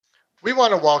We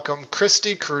want to welcome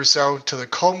Kristy Caruso to the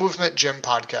Co-Movement Gym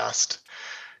podcast.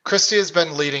 Kristy has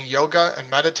been leading yoga and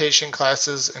meditation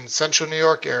classes in Central New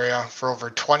York area for over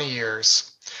 20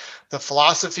 years. The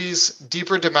philosophies,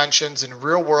 deeper dimensions, and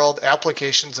real-world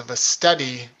applications of a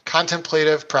steady,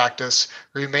 contemplative practice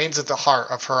remains at the heart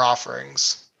of her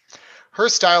offerings. Her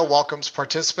style welcomes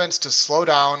participants to slow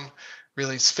down,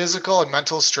 release physical and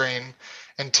mental strain,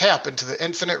 and tap into the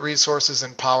infinite resources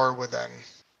and power within.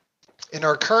 In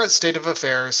our current state of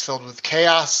affairs filled with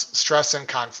chaos, stress, and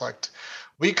conflict,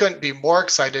 we couldn't be more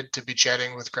excited to be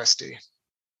chatting with Kristy.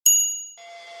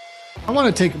 I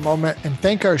want to take a moment and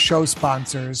thank our show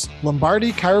sponsors,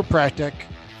 Lombardi Chiropractic,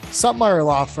 Sutmeyer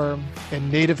Law Firm,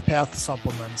 and Native Path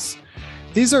Supplements.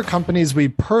 These are companies we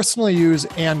personally use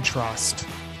and trust.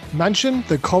 Mention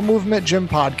the Co-Movement Gym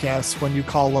podcast when you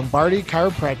call Lombardi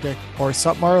Chiropractic or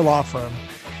Sutmeyer Law Firm.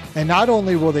 And not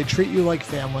only will they treat you like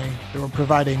family, they will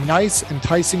provide a nice,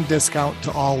 enticing discount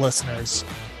to all listeners.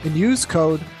 And use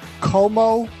code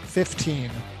COMO15,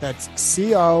 that's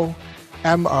COMO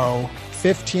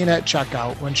 15 at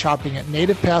checkout when shopping at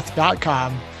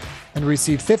nativepath.com and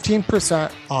receive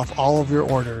 15% off all of your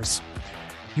orders.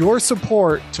 Your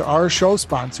support to our show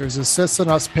sponsors assists in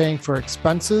us paying for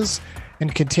expenses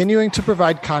and continuing to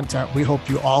provide content we hope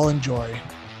you all enjoy.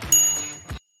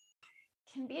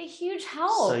 Huge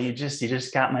help. So you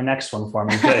just got my next one for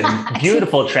me. Good.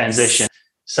 Beautiful transition.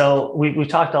 So we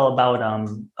talked all about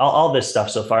all this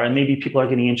stuff so far, and maybe people are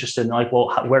getting interested in like,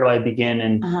 well, where do I begin?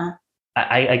 And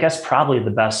I guess probably the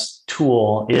best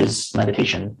tool is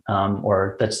meditation,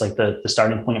 or that's like the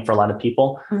starting point for a lot of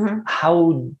people.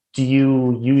 How do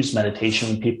you use meditation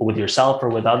with people, with yourself or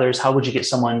with others? How would you get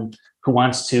someone who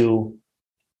wants to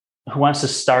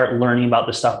start learning about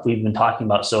the stuff we've been talking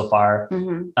about so far?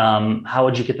 How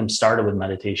would you get them started with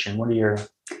meditation? What are your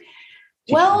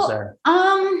teachings there?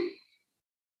 I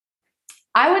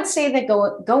would say that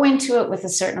go into it with a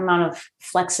certain amount of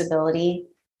flexibility.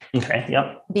 Okay.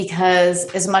 Yep. Because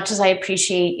as much as I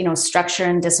appreciate, structure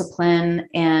and discipline,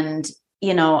 and,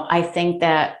 I think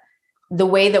that the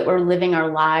way that we're living our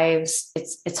lives,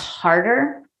 it's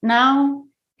harder now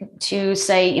to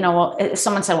say, if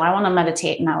someone said, well, I want to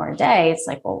meditate an hour a day. It's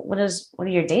like, well, what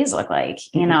do your days look like?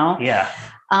 Yeah.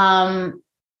 I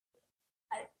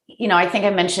think I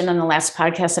mentioned in the last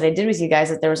podcast that I did with you guys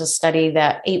that there was a study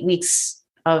that 8 weeks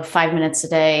of 5 minutes a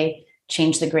day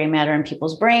changed the gray matter in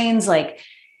people's brains. Like,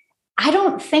 I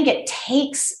don't think it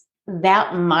takes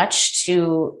that much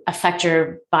to affect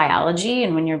your biology.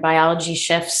 And when your biology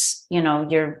shifts,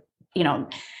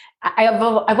 I've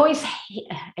always,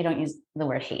 I don't use the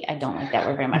word hate. I don't like that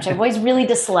word very much. I've always really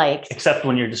disliked. Except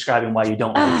when you're describing why you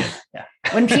don't like it. Yeah.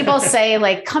 When people say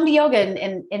like, come to yoga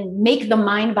and make the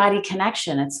mind-body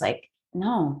connection. It's like,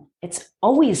 no, it's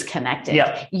always connected.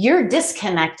 Yeah. You're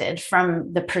disconnected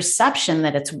from the perception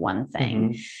that it's one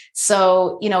thing.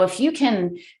 So, if you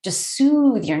can just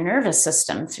soothe your nervous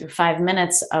system through 5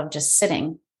 minutes of just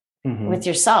sitting with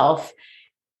yourself,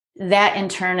 that in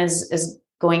turn is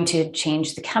going to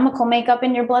change the chemical makeup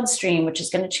in your bloodstream, which is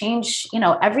going to change,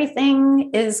 everything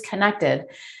is connected.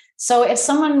 So if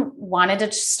someone wanted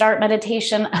to start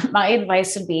meditation, my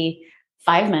advice would be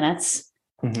 5 minutes.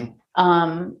 That's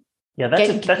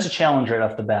a challenge right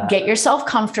off the bat. Get yourself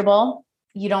comfortable.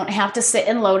 You don't have to sit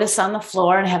in lotus on the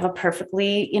floor and have a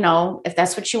perfectly, if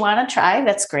that's what you want to try,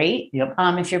 that's great. Yep.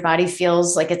 If your body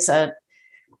feels like it's a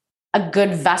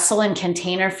good vessel and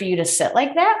container for you to sit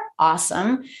like that,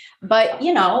 awesome. But,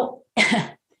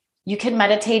 you can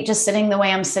meditate just sitting the way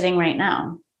I'm sitting right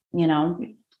now,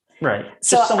 Right.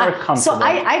 So just somewhere comfortable.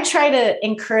 I try to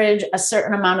encourage a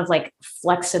certain amount of like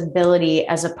flexibility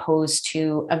as opposed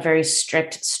to a very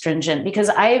strict, stringent, because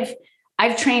I've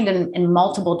trained in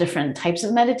multiple different types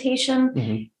of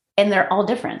meditation and they're all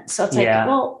different. So it's like,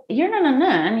 well, you're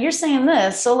and you're saying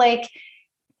this. So like,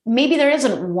 maybe there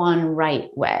isn't one right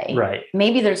way. Right.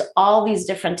 Maybe there's all these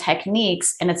different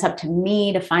techniques and it's up to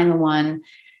me to find the one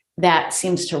that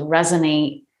seems to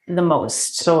resonate the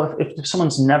most. So if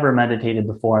someone's never meditated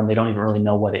before and they don't even really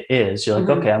know what it is, you're like,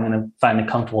 okay, I'm going to find a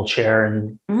comfortable chair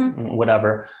and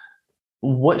whatever.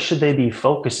 What should they be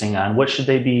focusing on? What should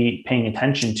they be paying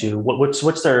attention to? What's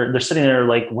they're sitting there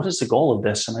like, what is the goal of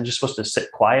this? Am I just supposed to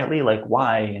sit quietly? Like,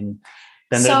 why? And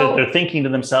then they're thinking to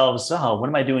themselves, oh, what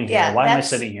am I doing here? Why am I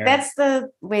sitting here? That's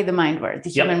the way the mind works, the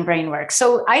human brain works.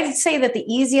 So I'd say that the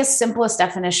easiest, simplest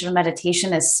definition of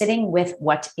meditation is sitting with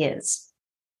what is.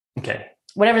 Okay.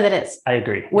 Whatever that is. I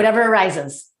agree. Whatever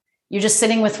arises. You're just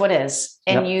sitting with what is.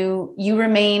 And you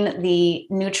remain the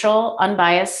neutral,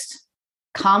 unbiased,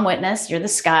 calm witness. You're the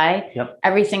sky. Yep.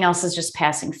 Everything else is just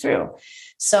passing through.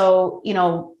 So,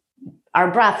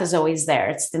 our breath is always there.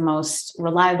 It's the most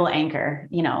reliable anchor.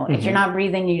 You know, if you're not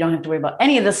breathing, you don't have to worry about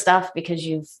any of this stuff because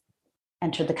you've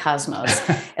entered the cosmos.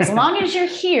 As long as you're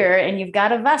here and you've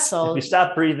got a vessel, if you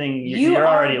stop breathing, you're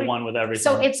already at one with everything.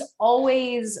 So it's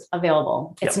always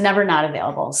available. It's Yep. never not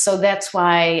available. So that's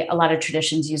why a lot of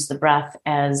traditions use the breath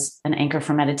as an anchor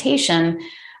for meditation,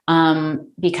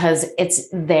 because it's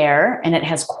there and it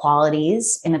has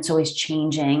qualities and it's always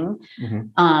changing.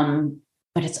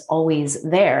 But it's always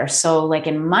there. So like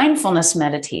in mindfulness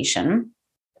meditation,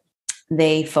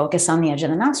 they focus on the edge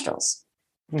of the nostrils.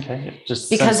 Okay. Just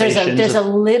because there's a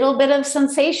little bit of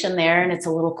sensation there, and it's a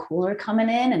little cooler coming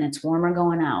in and it's warmer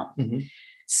going out.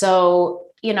 So,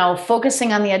 you know,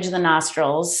 focusing on the edge of the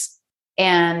nostrils.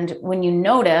 And when you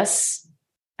notice,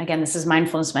 again, this is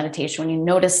mindfulness meditation, when you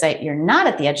notice that you're not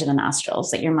at the edge of the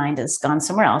nostrils, that your mind has gone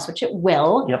somewhere else, which it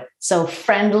will. Yep. So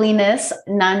friendliness,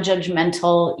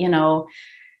 non-judgmental, you know,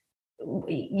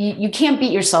 you can't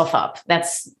beat yourself up.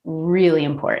 That's really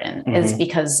important, is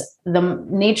because the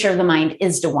nature of the mind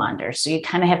is to wander. So you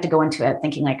kind of have to go into it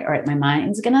thinking like, all right, my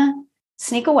mind's going to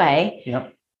sneak away.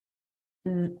 Yep.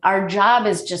 Our job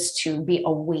is just to be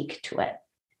awake to it.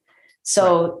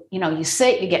 So, you know, you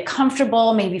sit, you get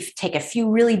comfortable, maybe take a few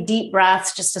really deep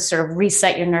breaths just to sort of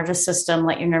reset your nervous system,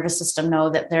 let your nervous system know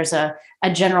that there's a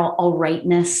general all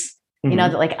rightness. You know,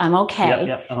 that like, I'm okay.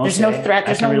 Yep, there's no threat.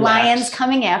 There's no lions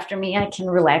coming after me. I can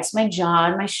relax my jaw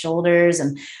and my shoulders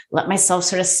and let myself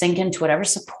sort of sink into whatever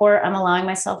support I'm allowing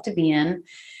myself to be in.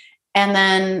 And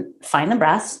then find the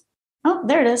breath. Oh,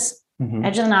 there it is.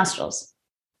 Edge of the nostrils.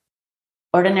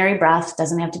 Ordinary breath.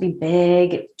 Doesn't have to be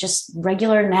big. Just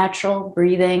regular, natural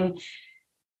breathing.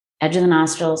 Edge of the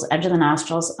nostrils, edge of the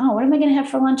nostrils. Oh, what am I going to have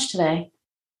for lunch today?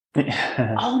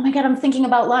 Oh my God, I'm thinking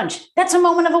about lunch. That's a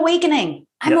moment of awakening.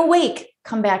 I'm awake.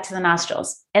 Come back to the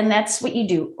nostrils. And that's what you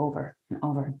do over and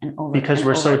over and over. Because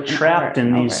we're so trapped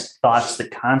in these thoughts that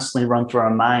constantly run through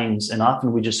our minds. And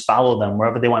often we just follow them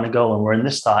wherever they want to go. And we're in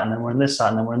this thought, and then we're in this thought,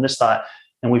 and then we're in this thought.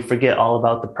 And we forget all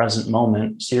about the present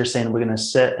moment. So you're saying we're going to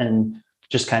sit and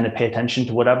just kind of pay attention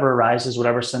to whatever arises,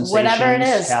 whatever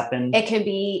sensations happen. It could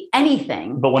be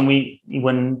anything. But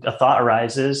when a thought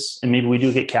arises, and maybe we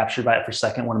do get captured by it for a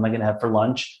second, what am I going to have for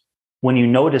lunch? When you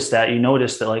notice that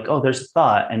like, oh, there's a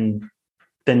thought. And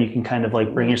then you can kind of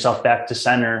like bring yourself back to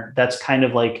center. That's kind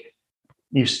of like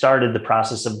you've started the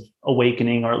process of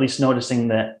awakening, or at least noticing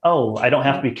that, oh, I don't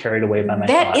have to be carried away by my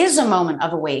thoughts. That is a moment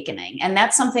of awakening. And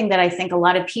that's something that I think a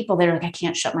lot of people that are like, I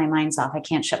can't shut my minds off. I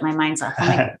can't shut my minds off.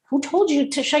 I'm like, who told you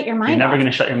to shut your mind off? You're never going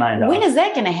to shut your mind off. When is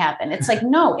that going to happen? It's like,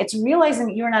 no, it's realizing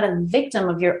that you're not a victim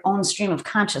of your own stream of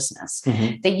consciousness,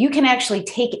 that you can actually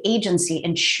take agency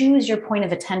and choose your point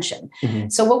of attention.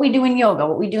 So what we do in yoga,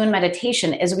 what we do in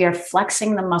meditation is we are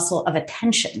flexing the muscle of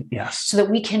attention so that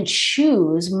we can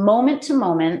choose moment to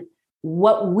moment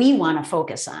what we want to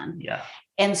focus on.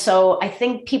 And so I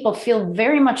think people feel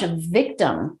very much a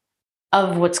victim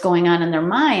of what's going on in their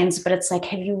minds, but it's like,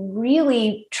 have you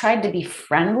really tried to be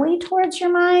friendly towards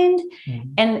your mind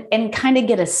and kind of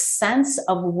get a sense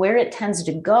of where it tends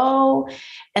to go?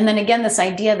 And then again, this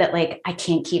idea that like, I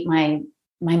can't keep my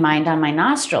mind on my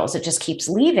nostrils. It just keeps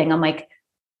leaving. I'm like,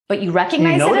 but you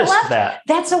recognize that it left?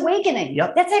 That's awakening.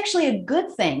 That's actually a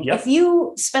good thing. If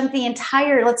you spent the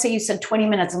entire, let's say you said 20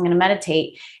 minutes, I'm going to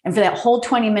meditate. And for that whole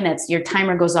 20 minutes, your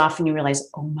timer goes off and you realize,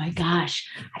 oh my gosh,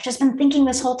 I've just been thinking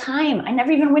this whole time. I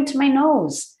never even went to my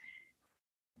nose.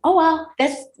 Oh, well,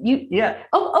 that's you.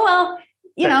 Oh, well,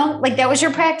 you know, like that was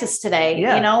your practice today,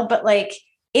 you know, but like,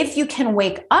 if you can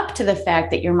wake up to the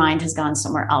fact that your mind has gone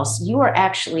somewhere else, you are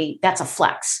actually, that's a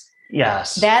flex.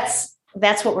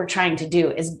 That's what we're trying to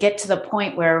do, is get to the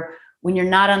point where when you're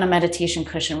not on a meditation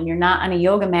cushion, when you're not on a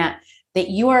yoga mat, that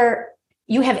you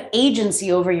have agency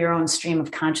over your own stream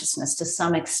of consciousness to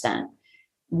some extent.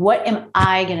 What am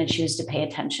I going to choose to pay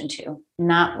attention to?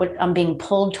 Not what I'm being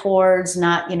pulled towards,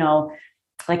 not, you know,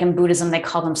 like in Buddhism, they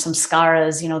call them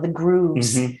samskaras, you know, the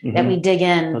grooves that we dig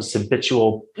in. Those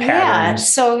habitual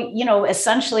patterns. So, you know,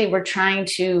 essentially we're trying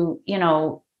to, you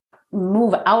know,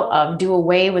 move out of, do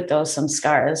away with those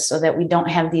samskaras so that we don't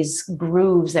have these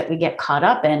grooves that we get caught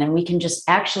up in, and we can just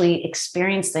actually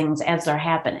experience things as they're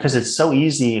happening. Because it's so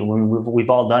easy when we've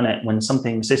all done it. When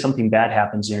something bad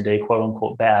happens in your day, quote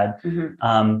unquote bad,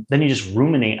 then you just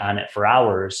ruminate on it for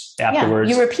hours afterwards.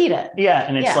 You repeat it.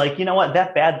 And it's like, you know what,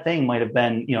 that bad thing might've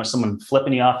been, you know, someone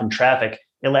flipping you off in traffic.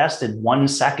 It lasted 1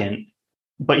 second,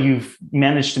 but you've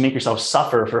managed to make yourself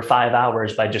suffer for 5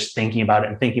 hours by just thinking about it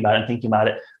and thinking about it and thinking about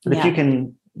it. But if you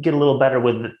can get a little better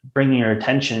with bringing your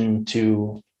attention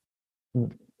to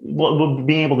being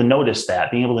able to notice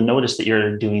that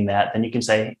you're doing that, then you can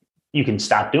say, you can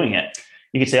stop doing it.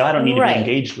 you could say, oh, I don't need to be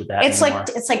engaged with that anymore.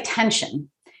 It's like tension.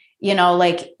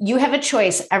 Like you have a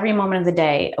choice every moment of the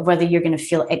day of whether you're going to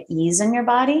feel at ease in your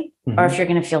body or if you're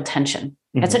going to feel tension.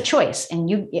 It's a choice, and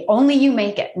only you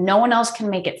make it. No one else can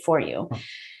make it for you.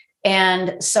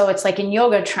 And so it's like in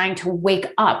yoga, trying to wake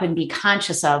up and be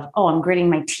conscious of, oh, I'm gritting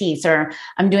my teeth, or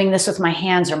I'm doing this with my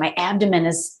hands, or my abdomen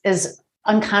is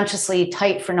unconsciously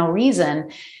tight for no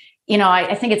reason.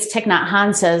 I think it's Thich Nhat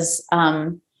Hanh says,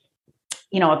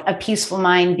 a peaceful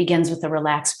mind begins with a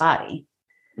relaxed body.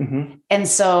 And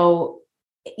so,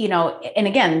 and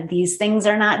again, these things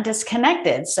are not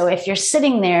disconnected. So if you're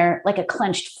sitting there like a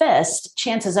clenched fist,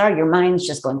 chances are your mind's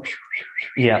just going.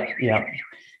 Yeah.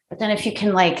 But then if you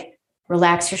can like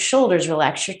relax your shoulders,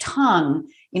 relax your tongue,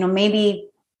 maybe,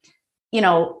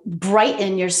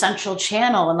 brighten your central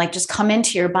channel and like just come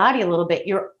into your body a little bit,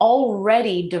 you're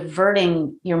already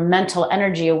diverting your mental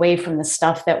energy away from the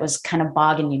stuff that was kind of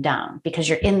bogging you down because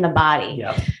you're in the body.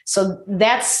 Yeah. So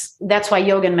that's why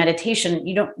yoga and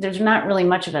meditation, there's not really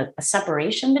much of a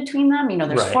separation between them.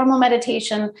 There's formal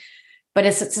meditation, but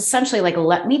it's essentially like,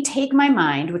 let me take my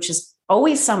mind, which is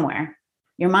always somewhere.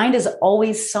 Your mind is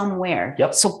always somewhere.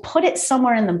 Yep. So put it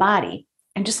somewhere in the body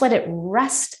and just let it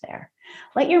rest there.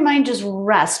 Let your mind just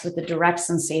rest with the direct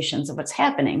sensations of what's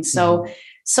happening. So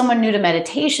someone new to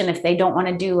meditation, if they don't want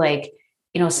to do like,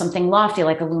 something lofty,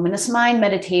 like a luminous mind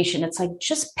meditation, it's like,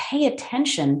 just pay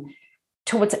attention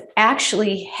to what's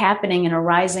actually happening and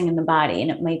arising in the body.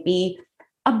 And it might be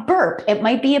a burp. It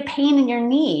might be a pain in your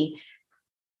knee.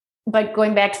 But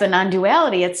going back to the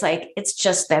non-duality, it's like, that's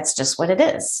just what it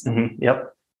is.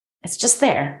 Yep. It's just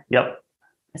there. Yep.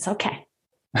 It's okay.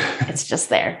 It's just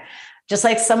there. Just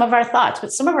like some of our thoughts,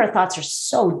 but some of our thoughts are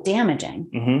so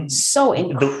damaging, so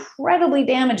incredibly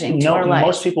damaging to our life.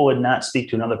 Most people would not speak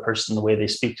to another person the way they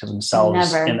speak to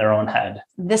themselves in their own head.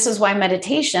 This is why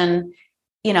meditation,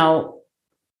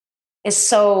 is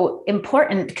so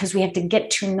important, because we have to get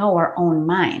to know our own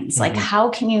minds. Like, how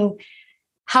can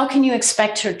you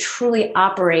expect to truly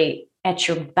operate at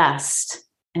your best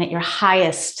and at your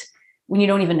highest when you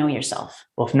don't even know yourself?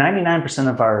 Well, if 99%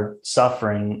 of our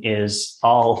suffering is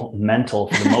all mental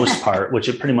for the most part, which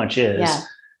it pretty much is,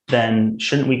 then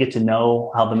shouldn't we get to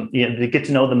know get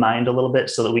to know the mind a little bit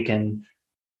so that we can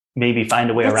maybe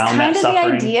find a way around that suffering? That's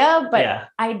kind of the idea, but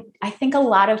I think a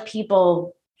lot of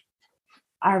people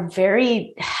are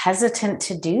very hesitant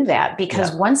to do that,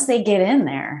 because once they get in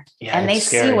there and they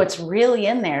see what's really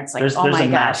in there, it's like, oh my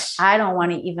gosh, I don't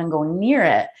want to even go near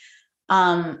it.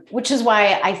 Which is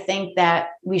why I think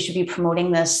that we should be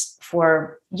promoting this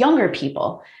for younger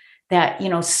people, that,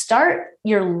 start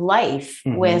your life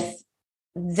with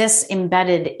this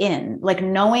embedded in, like,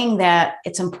 knowing that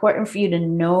it's important for you to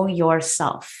know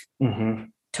yourself, to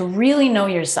really know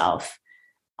yourself,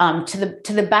 to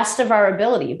the best of our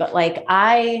ability. But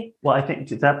I think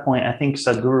to that point, I think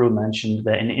Sadhguru mentioned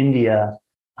that in India,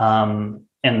 and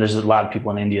there's a lot of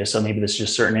people in India, so maybe this is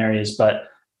just certain areas, but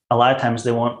a lot of times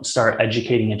they won't start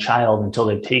educating a child until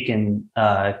they've taken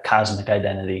cosmic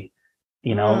identity,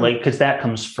 because that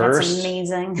comes first. That's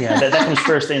amazing. Yeah, that comes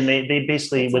first. And they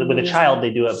basically, with a child, they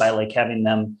do it by having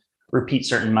them repeat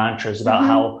certain mantras about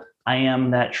how I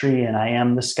am that tree and I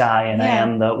am the sky and I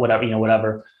am the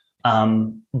whatever.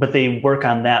 But they work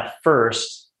on that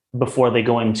first before they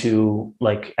go into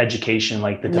education,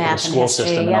 like the typical school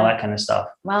system and all that kind of stuff.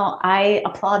 Well, I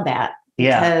applaud that,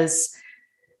 because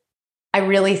I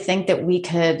really think that we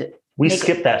could. We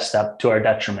skip that step to our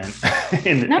detriment.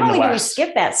 Not only do we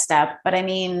skip that step, but I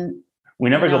mean, we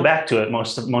never go back to it.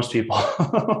 Most people.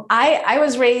 I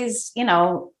was raised, in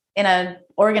a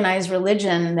organized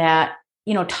religion that,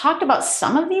 talked about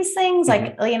some of these things,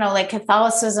 like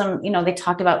Catholicism, they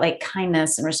talked about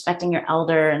kindness and respecting your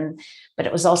elder, but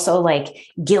it was also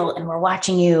guilt and we're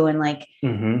watching you. And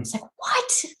it's like,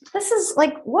 what? This is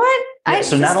what? Yeah,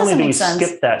 so not only do we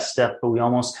skip that step, but we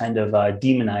almost kind of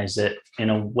demonize it in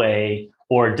a way,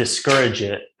 or discourage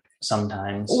it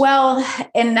sometimes. Well,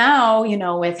 and now,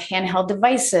 with handheld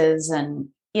devices and,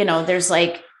 there's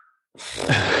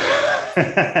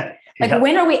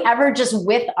when are we ever just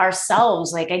with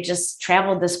ourselves? I just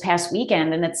traveled this past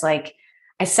weekend, and it's I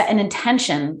set an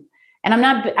intention, and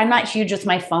I'm not huge with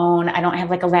my phone. I don't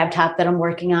have a laptop that I'm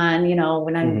working on,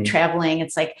 when I'm traveling.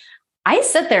 It's I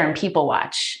sit there and people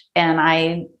watch, and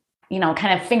I,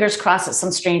 kind of fingers crossed that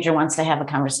some stranger wants to have a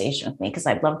conversation with me, because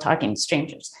I love talking to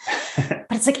strangers. But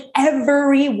it's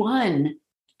everyone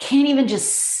can't even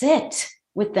just sit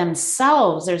with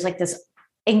themselves. There's this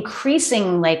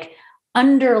increasing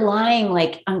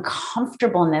underlying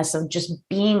uncomfortableness of just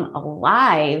being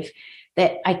alive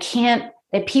that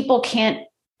people can't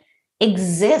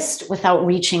exist without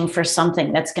reaching for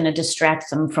something that's going to distract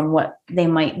them from what they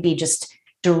might be just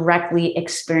directly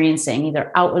experiencing,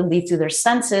 either outwardly through their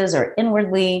senses or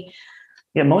inwardly.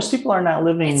 Yeah, most people are not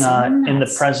living in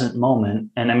the present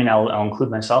moment. And I mean, I'll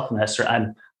include myself in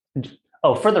that.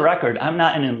 For the record, I'm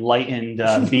not an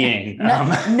enlightened being.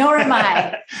 Nor am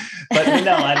I. But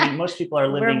no, I mean, most people are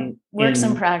living works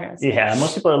in progress. Yeah,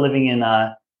 most people are living in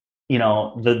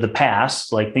the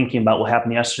past, like thinking about what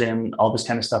happened yesterday and all this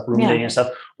kind of stuff, ruminating and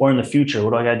stuff, or in the future,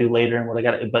 what do I got to do later,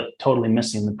 and but totally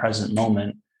missing the present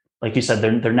moment. Like you said,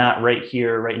 they're not right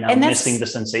here, right now, and missing the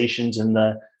sensations and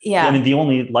I mean, the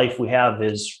only life we have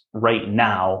is right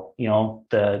now.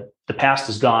 The past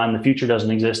is gone. The future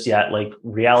doesn't exist yet. Like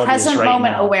reality present is right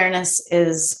moment now. Awareness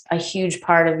is a huge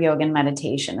part of yoga and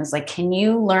meditation. Is like, can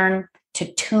you learn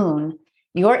to tune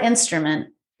your instrument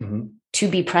to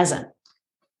be present?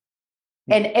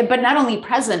 But not only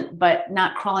present, but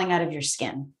not crawling out of your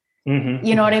skin.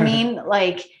 You know what I mean?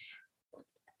 Like,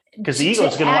 because the ego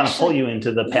is going to want to pull you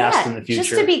into the past and the future.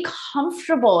 Just to be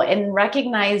comfortable and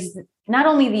recognize not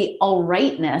only the all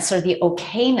rightness or the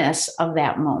okayness of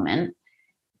that moment,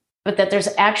 but that there's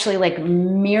actually like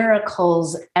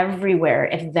miracles everywhere.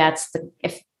 If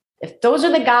those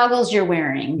are the goggles you're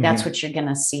wearing, that's what you're going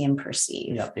to see and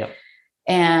perceive. Yep.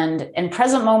 And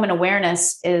present moment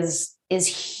awareness is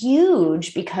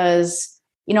huge because,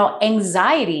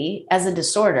 anxiety as a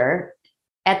disorder,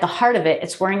 at the heart of it,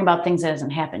 it's worrying about things that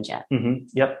hasn't happened yet.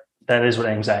 Yep. That is what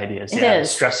anxiety is. It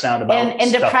is. Stressed out about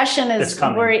and depression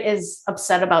is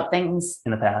upset about things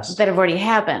in the past that have already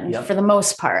happened for the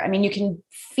most part. I mean, you can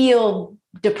feel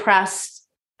depressed,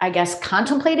 I guess,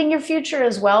 contemplating your future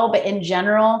as well. But in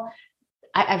general,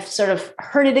 I've sort of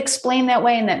heard it explained that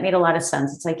way. And that made a lot of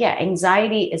sense. It's like,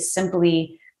 anxiety is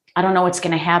simply, I don't know what's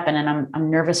going to happen. And I'm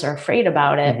nervous or afraid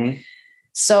about it.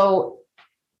 So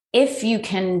if you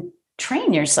can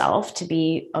train yourself to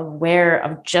be aware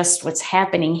of just what's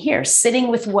happening here, sitting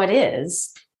with what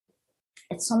is,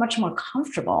 it's so much more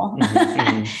comfortable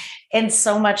and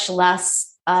so much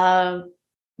less, and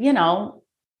we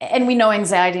know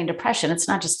anxiety and depression, it's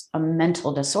not just a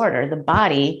mental disorder. The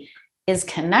body is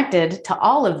connected to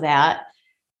all of that.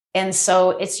 And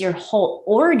so it's your whole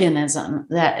organism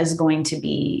that is going to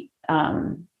be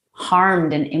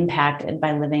harmed and impacted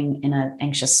by living in an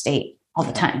anxious state all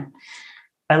the time.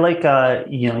 I like,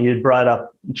 you had brought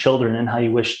up children and how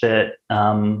you wish that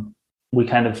we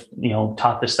kind of,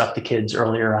 taught this stuff to kids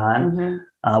earlier on,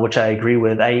 which I agree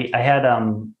with. I had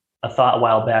a thought a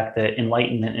while back that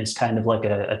enlightenment is kind of like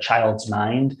a child's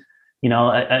mind.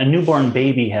 A newborn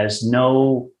baby has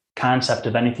no concept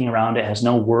of anything around it, has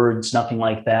no words, nothing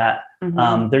like that.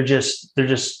 They're just,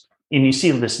 and you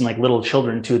see this in like little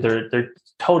children too. They're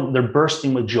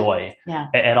bursting with joy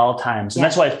at all times. And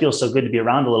that's why it feels so good to be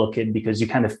around a little kid, because you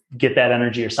kind of get that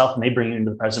energy yourself and they bring you into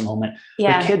the present moment.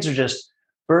 The kids are just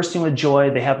bursting with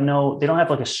joy. They don't have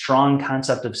like a strong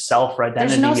concept of self or identity.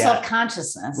 There's no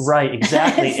self-consciousness. Right.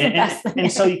 Exactly.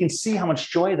 and so you can see how much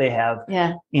joy they have.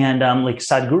 Yeah. And like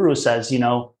Sadhguru says,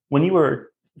 when you were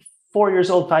 4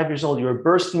 years old, 5 years old, you were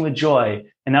bursting with joy.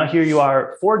 And now here you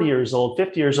are 40 years old,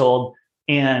 50 years old,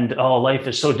 and life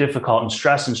is so difficult and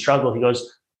stress and struggle. He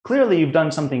goes, clearly you've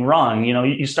done something wrong.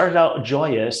 You started out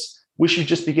joyous. We should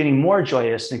just be getting more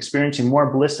joyous and experiencing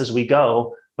more bliss as we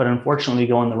go. But unfortunately, we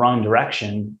go in the wrong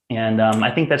direction. And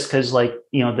I think that's because, like,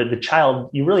 the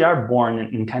child, you really are born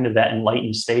in kind of that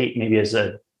enlightened state, maybe as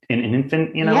an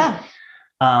infant,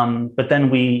 but then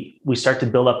we start to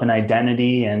build up an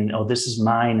identity, and this is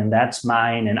mine and that's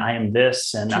mine, and I am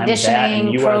this and I'm that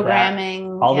and you are that.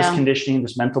 All this conditioning,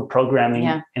 this mental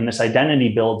programming, and this identity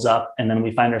builds up, and then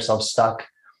we find ourselves stuck.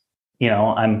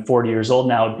 I'm 40 years old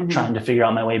now, trying to figure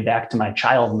out my way back to my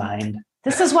child mind.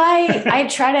 This is why I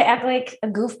try to act like a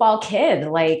goofball kid.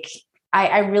 Like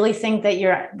I really think that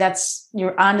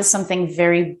you're onto something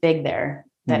very big there.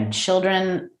 That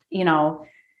children,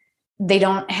 they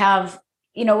don't have.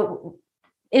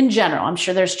 In general, I'm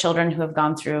sure there's children who have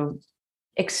gone through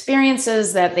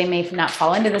experiences that they may not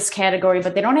fall into this category,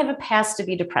 but they don't have a past to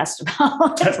be depressed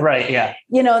about. Right. Yeah.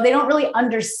 They don't really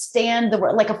understand the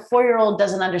word. Like a 4-year-old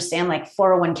doesn't understand like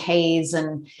 401ks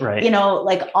and,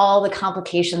 like all the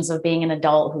complications of being an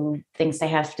adult who thinks they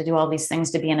have to do all these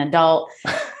things to be an adult.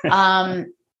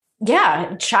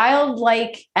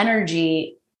 Childlike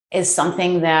energy is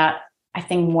something that I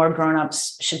think more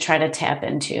grownups should try to tap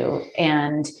into.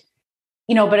 And,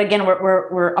 but again,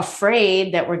 we're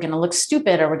afraid that we're going to look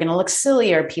stupid or we're going to look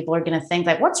silly or people are going to think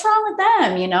like, what's wrong with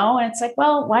them? And it's like,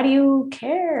 well, why do you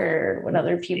care what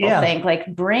other people think? Like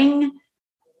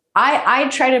I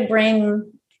try to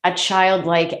bring a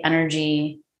childlike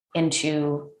energy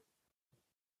into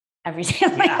every day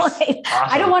of my life. Awesome.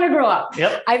 I don't want to grow up.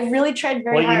 Yep. I've really tried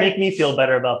very hard. Well, you make me feel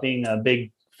better about being a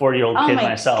big 40-year-old kid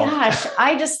myself. Oh my gosh.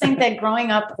 I just think that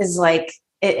growing up is like,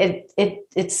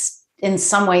 it's in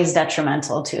some ways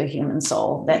detrimental to a human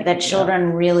soul, that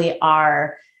children really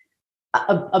are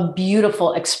a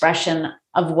beautiful expression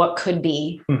of what could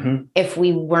be if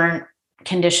we weren't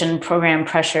conditioned, programmed,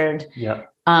 pressured,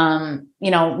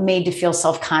 made to feel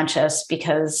self-conscious.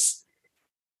 Because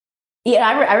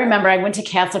I remember I went to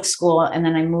Catholic school and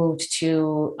then I moved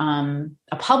to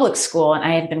a public school, and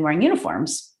I had been wearing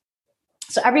uniforms.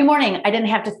 So every morning I didn't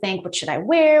have to think, what should I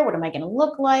wear? What am I going to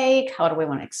look like? How do I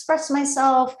want to express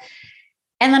myself?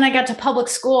 And then I got to public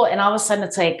school, and all of a sudden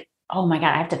it's like, oh my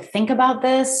God, I have to think about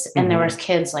this. And there was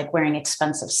kids like wearing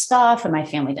expensive stuff, and my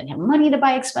family didn't have money to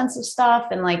buy expensive stuff.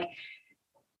 And like,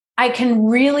 I can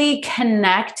really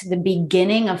connect the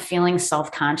beginning of feeling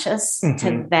self-conscious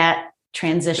to that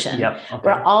transition,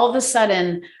 where all of a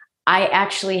sudden I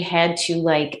actually had to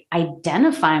like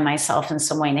identify myself in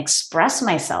some way and express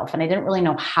myself. And I didn't really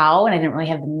know how, and I didn't really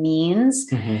have the means.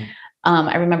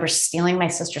 I remember stealing my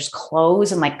sister's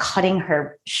clothes and like cutting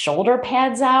her shoulder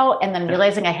pads out, and then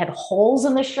realizing I had holes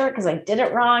in the shirt because I did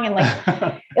it wrong. And like,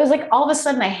 it was like, all of a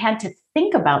sudden I had to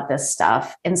think about this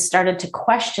stuff and started to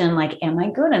question, like, am I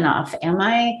good enough?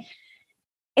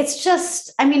 It's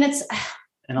just, I mean, it's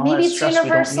maybe it's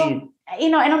universal,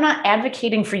 and I'm not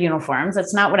advocating for uniforms.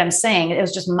 That's not what I'm saying. It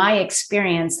was just my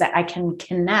experience that I can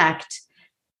connect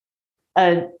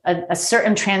a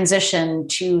certain transition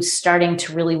to starting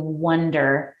to really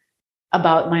wonder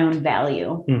about my own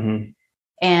value.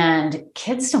 And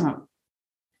kids don't,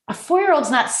 a 4-year-old's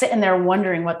not sitting there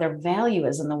wondering what their value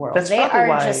is in the world. They are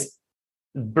just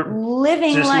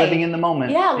living in the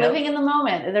moment. Yeah. Living in the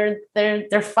moment.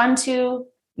 They're fun to,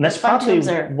 and that's probably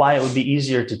why it would be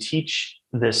easier to teach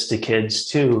this to kids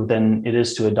too than it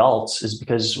is to adults, is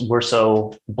because we're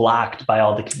so blocked by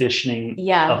all the conditioning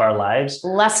of our lives.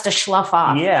 Less to slough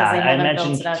off. I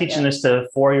imagine teaching this to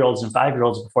 4-year-olds and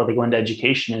 5-year-olds before they go into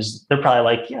education is they're probably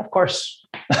like, yeah, of course.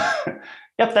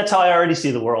 Yep. That's how I already see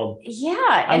the world.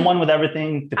 Yeah. I'm one with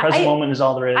everything. The present moment is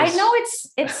all there is. I know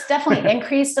it's definitely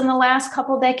increased in the last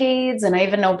couple of decades. And I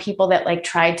even know people that like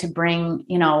tried to bring,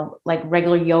 like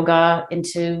regular yoga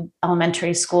into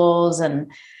elementary schools, and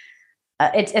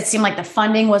it seemed like the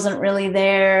funding wasn't really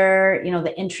there.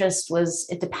 The interest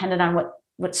it depended on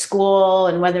what school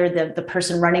and whether the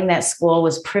person running that school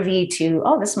was privy to,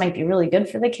 oh, this might be really good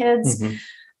for the kids.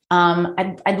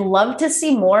 I'd love to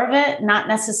see more of it, not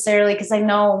necessarily, because I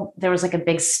know there was like a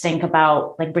big stink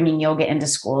about like bringing yoga into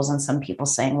schools, and some people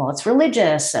saying, well, it's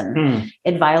religious and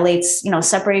it violates,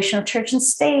 separation of church and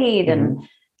state. And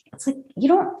it's like, you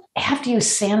don't have to use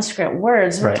Sanskrit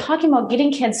words. We're talking about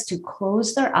getting kids to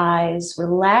close their eyes,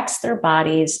 relax their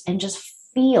bodies, and just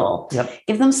feel,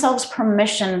 give themselves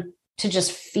permission to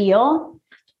just feel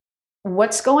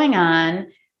what's going on,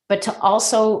 but to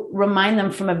also remind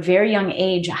them from a very young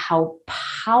age how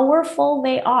powerful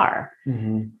they are.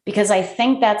 Because I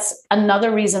think that's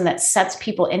another reason that sets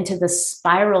people into the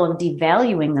spiral of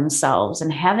devaluing themselves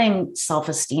and having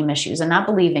self-esteem issues and not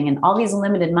believing in all these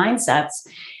limited mindsets,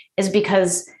 is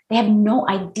because they have no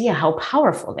idea how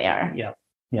powerful they are.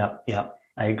 Yeah.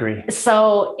 I agree.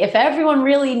 So if everyone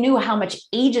really knew how much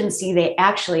agency they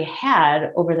actually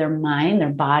had over their mind, their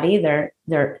body,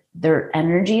 their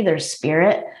energy, their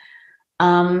spirit,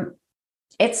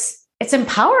 it's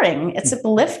empowering. It's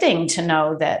uplifting to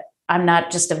know that I'm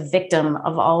not just a victim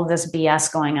of all of this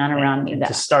BS going on around me.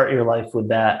 To start your life with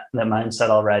that mindset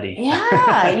already.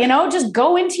 Yeah. Just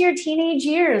go into your teenage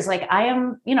years. Like I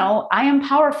am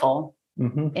powerful.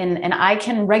 And I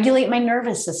can regulate my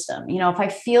nervous system.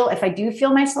 If I do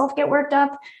feel myself get worked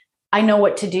up, I know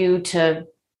what to do to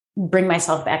bring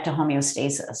myself back to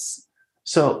homeostasis.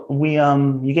 So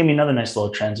you gave me another nice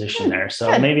little transition there.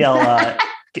 So maybe I'll,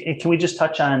 can we just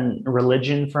touch on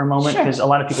religion for a moment? Because a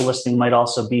lot of people listening might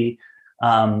also be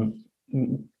around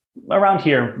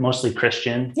here, mostly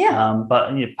Christian,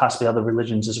 but possibly other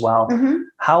religions as well.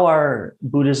 How are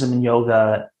Buddhism and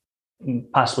yoga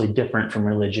possibly different from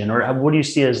religion, or what do you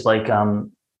see as like,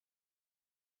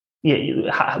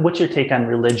 what's your take on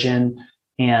religion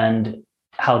and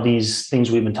how these things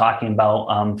we've been talking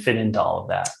about fit into all of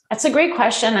that? That's a great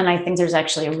question. And I think there's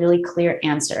actually a really clear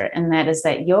answer. And that is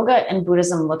that yoga and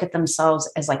Buddhism look at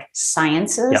themselves as like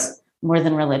sciences more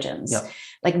than religions.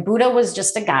 Like Buddha was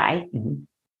just a guy.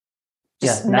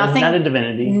 Just nothing, not a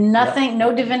divinity. Nothing,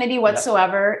 no divinity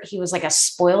whatsoever. He was like a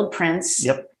spoiled prince.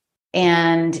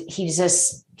 And he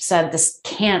just said, this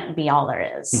can't be all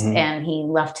there is. And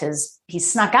he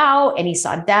snuck out and he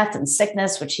saw death and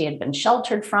sickness, which he had been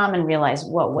sheltered from, and realized,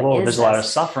 what is there's this? A lot of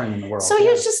suffering in the world. So he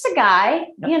was just a guy,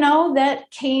 that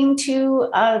came to,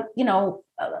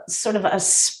 sort of a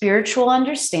spiritual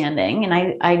understanding.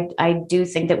 And I do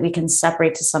think that we can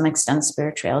separate to some extent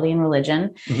spirituality and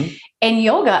religion. And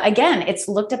yoga, again, it's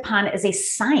looked upon as a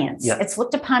science. It's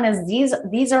looked upon as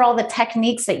these are all the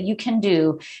techniques that you can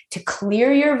do to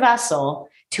clear your vessel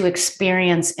to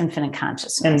experience infinite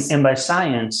consciousness. And by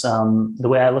science, the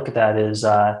way I look at that is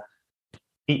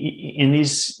in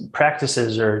these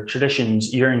practices or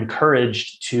traditions, you're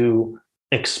encouraged to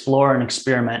explore and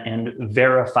experiment and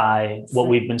verify what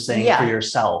we've been saying for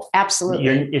yourself. Absolutely.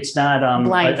 It's not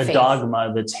a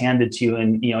dogma that's handed to you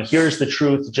and, here's the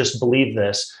truth, just believe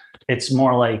this. It's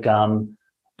more like,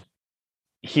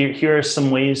 here are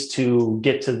some ways to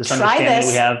get to this understanding that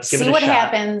we have. Give see it a what shot.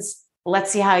 happens.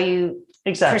 Let's see how you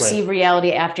perceive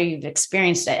reality after you've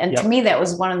experienced it. And to me, that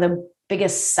was one of the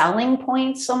biggest selling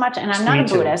points so much. And I'm not a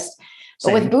Buddhist,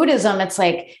 but with Buddhism, it's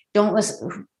like, don't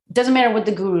listen. Doesn't matter what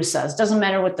the guru says. Doesn't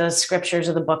matter what the scriptures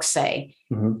or the books say.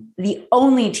 The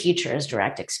only teacher is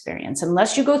direct experience.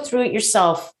 Unless you go through it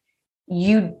yourself,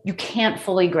 you can't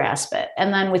fully grasp it.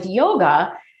 And then with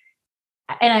yoga,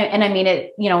 and I mean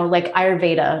it, like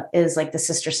Ayurveda is like the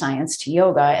sister science to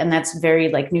yoga, and that's very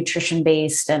like nutrition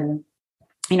based and,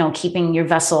 keeping your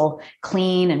vessel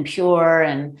clean and pure.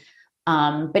 And,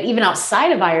 but even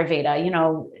outside of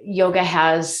Ayurveda, yoga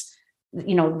has,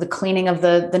 the cleaning of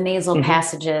the nasal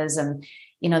passages, and,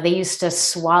 they used to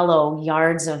swallow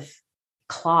yards of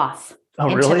cloth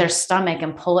into their stomach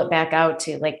and pull it back out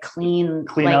to like clean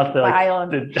like, out the,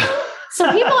 bile. So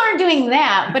people aren't doing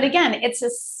that. But again, it's a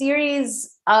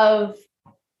series of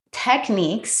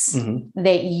techniques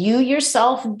that you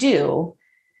yourself do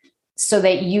so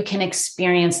that you can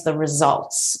experience the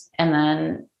results. And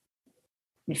then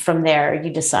from there, you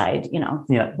decide,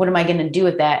 what am I going to do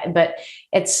with that? But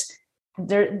it's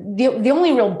the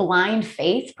only real blind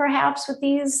faith, perhaps, with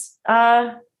these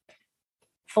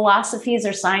philosophies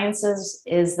or sciences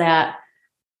is that,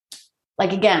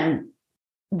 like, again,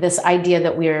 this idea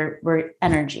that we're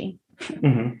energy,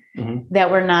 that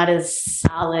we're not as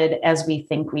solid as we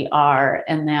think we are.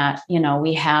 And that,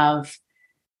 we have,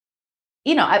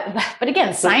 but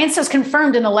again, science has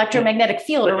confirmed an electromagnetic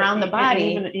field around the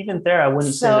body. Even there, I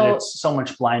wouldn't say that it's so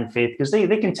much blind faith, because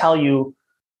they can tell you,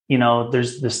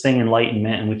 there's this thing,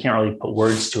 enlightenment, and we can't really put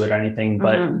words to it or anything,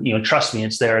 but, trust me,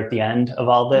 it's there at the end of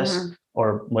all this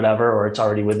or whatever, or it's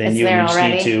already within you and you just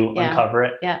need to uncover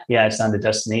it. Yeah. It's not the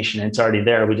destination. It's already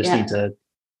there. We just need to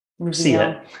see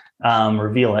it,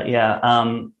 reveal it. Yeah.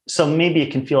 So maybe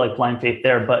it can feel like blind faith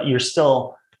there, but you're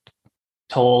still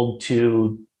told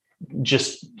to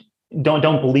just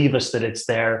don't believe us that it's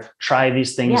there. Try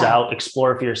these things out,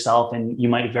 explore for yourself, and you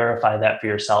might verify that for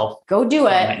yourself. Go do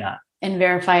it. Might not. And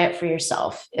verify it for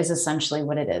yourself is essentially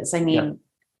what it is. I mean,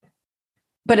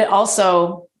 but it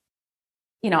also,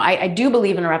 I do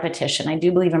believe in repetition. I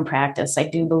do believe in practice. I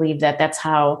do believe that that's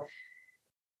how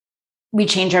we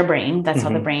change our brain. That's how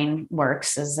the brain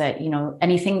works, is that,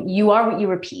 anything, you are what you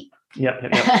repeat.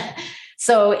 Yep.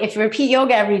 So if you repeat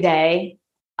yoga every day,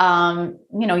 you're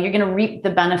going to reap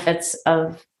the benefits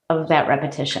of that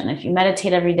repetition. If you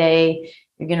meditate every day,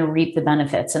 you're going to reap the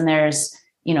benefits. And there's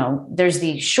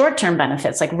the short-term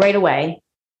benefits, like right away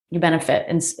you benefit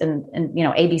in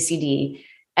A, B, C, D.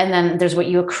 And then there's what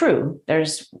you accrue.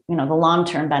 There's, the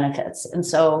long-term benefits. And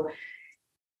so,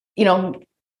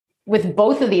 with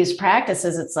both of these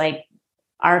practices, it's like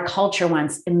our culture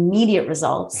wants immediate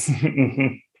results.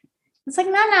 It's like,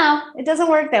 no, it doesn't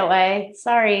work that way.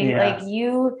 Sorry. Yeah. Like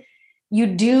you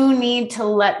do need to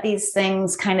let these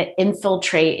things kind of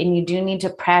infiltrate, and you do need to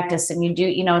practice, and you do,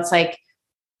 it's like,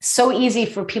 so easy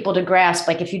for people to grasp.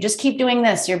 Like, if you just keep doing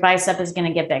this, your bicep is going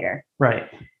to get bigger. Right.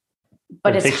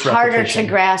 But it's harder to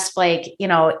grasp. Like,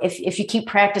 if you keep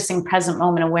practicing present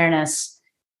moment awareness,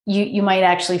 you might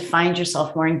actually find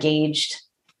yourself more engaged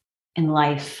in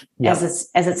life as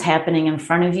it's happening in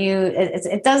front of you.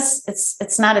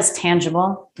 It's not as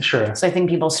tangible. Sure. So I think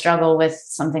people struggle with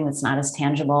something that's not as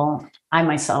tangible. I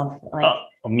myself,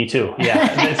 me too.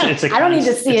 Yeah. It's I don't need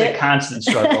to see it. It's a constant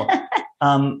struggle.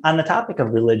 On the topic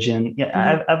of religion,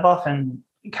 I've often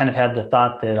kind of had the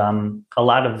thought that a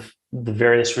lot of the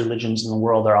various religions in the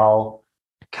world are all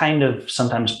kind of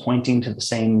sometimes pointing to the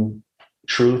same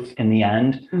truth in the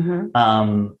end.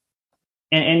 And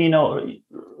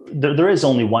there is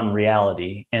only one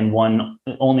reality and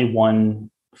only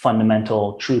one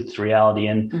fundamental truth to reality.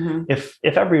 And if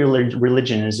every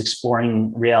religion is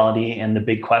exploring reality and the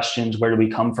big questions, where do we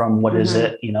come from? What is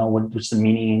it? What's the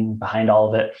meaning behind all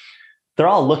of it? They're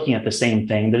all looking at the same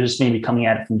thing. They're just maybe coming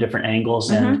at it from different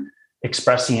angles and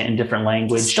expressing it in different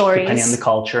language, depending on the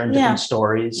culture and different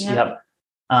stories. Yep.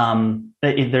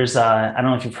 There's I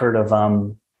don't know if you've heard of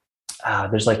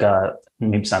there's like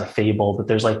maybe it's not a fable, but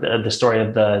there's like the story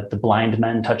of the blind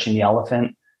men touching the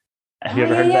elephant. Have you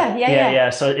ever heard of that? Yeah.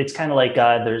 So it's kind of like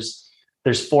there's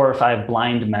 4 or 5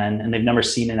 blind men, and they've never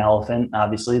seen an elephant.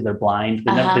 Obviously, they're blind.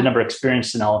 They never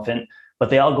experienced an elephant, but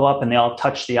they all go up and they all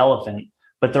touch the elephant.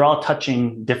 But they're all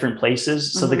touching different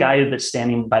places. So the guy that's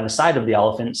standing by the side of the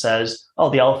elephant says, "Oh,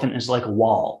 the elephant is like a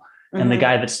wall." And the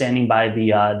guy that's standing by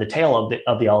the tail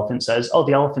of the elephant says, "Oh,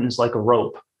 the elephant is like a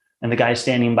rope." And the guy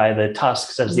standing by the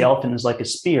tusk says, "The elephant is like a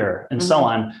spear," and so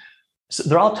on. So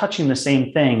they're all touching the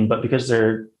same thing, but because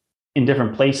they're in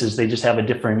different places, they just have a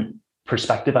different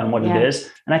perspective on what it is.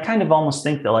 And I kind of almost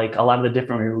think that like a lot of the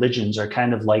different religions are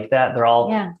kind of like that. They're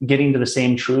all getting to the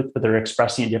same truth, but they're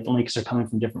expressing it differently because they're coming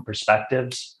from different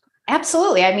perspectives.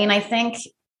 Absolutely. I mean, I think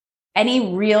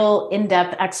any real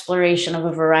in-depth exploration of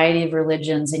a variety of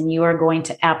religions, and you are going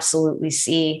to absolutely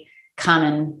see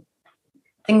common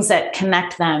things that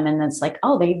connect them. And it's like,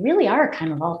 oh, they really are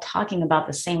kind of all talking about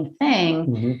the same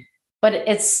thing. But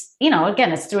it's,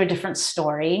 again, it's through a different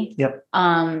story. Yep.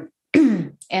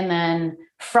 And then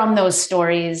from those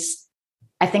stories,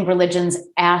 I think religions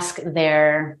ask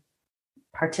their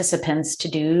participants to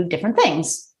do different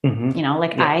things.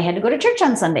 I had to go to church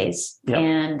on Sundays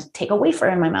and take a wafer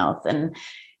in my mouth. And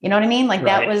you know what I mean? Like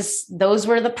those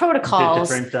were the protocols.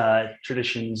 The different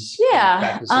traditions.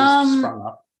 Practices sprung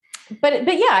up. But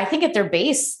yeah, I think at their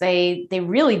base, they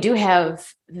really do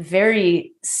have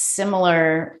very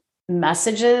similar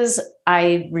messages.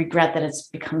 I regret that it's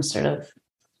become sort of,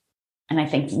 and I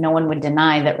think no one would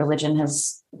deny that religion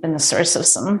has been the source of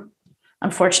some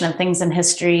unfortunate things in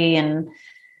history, and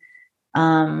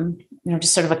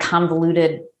just sort of a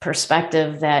convoluted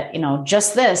perspective that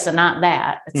just this and not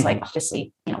that. It's like,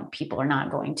 obviously, people are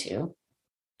not going to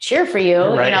cheer for you.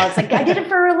 It's like, I did it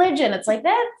for religion. It's like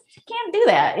that, you can't do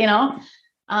that.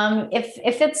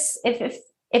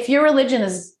 If your religion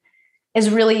is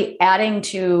really adding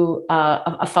to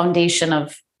a foundation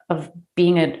of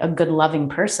being a good, loving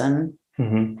person,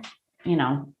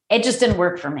 it just didn't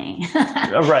work for me.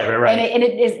 Right. And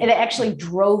it actually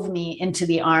drove me into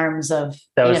the arms of,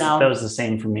 that was the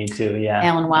same for me too. Yeah.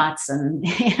 Alan Watts and,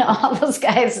 all those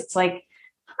guys. It's like,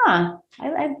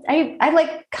 I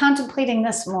like contemplating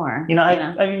this more.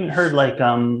 I've even heard like,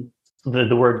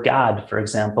 the word God, for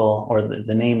example, or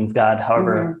the name of God,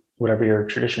 however, whatever your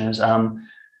tradition is.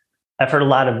 I've heard a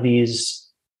lot of these,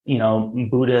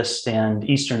 Buddhist and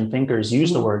Eastern thinkers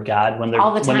use the word God when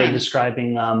they're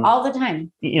describing all the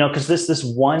time. Because this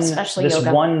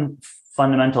one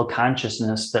fundamental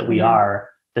consciousness that we are,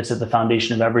 that's at the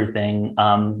foundation of everything.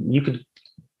 You could,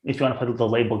 if you want to put the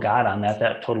label God on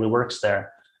that totally works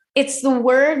there. It's the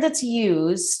word that's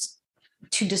used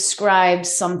to describe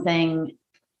something.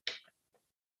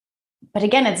 But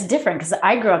again, it's different because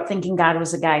I grew up thinking God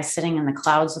was a guy sitting in the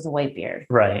clouds with a white beard.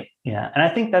 Right. Yeah. And I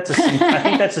think that's a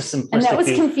simplistic and that was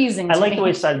confusing. I like the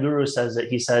way Sadhguru says it.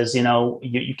 He says,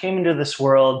 you came into this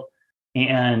world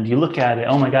and you look at it.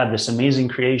 Oh my God, this amazing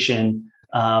creation.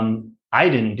 I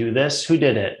didn't do this. Who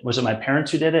did it? Was it my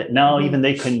parents who did it? No, even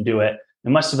they couldn't do it. It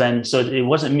must have been, so it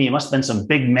wasn't me. It must have been some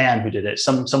big man who did it.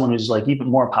 Someone who's like even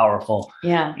more powerful.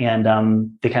 Yeah.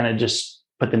 And they kind of just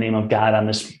put the name of God on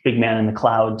this big man in the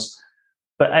clouds.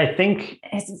 But I think,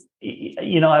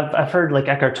 I've heard like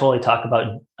Eckhart Tolle talk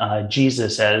about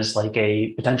Jesus as like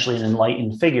a potentially an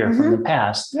enlightened figure from the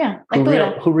past. Yeah, like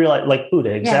Buddha. Who realized, like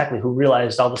Buddha, exactly, who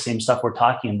realized all the same stuff we're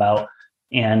talking about.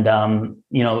 And,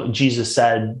 Jesus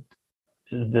said,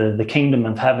 the kingdom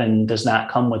of heaven does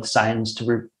not come with signs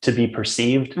to be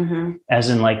perceived, as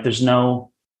in like,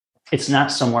 it's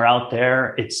not somewhere out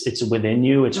there. It's within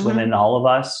you. It's within all of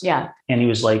us. Yeah. And he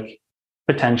was like,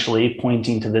 potentially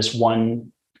pointing to this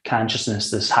one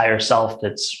consciousness, this higher self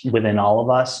that's within all of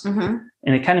us. And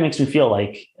it kind of makes me feel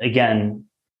like, again,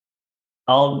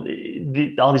 all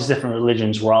these different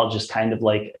religions were all just kind of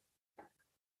like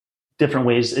different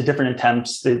ways, different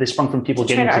attempts. They sprung from people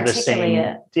getting to the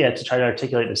same, to try to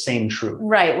articulate the same truth.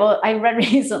 Right. Well, I read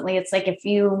recently, it's like if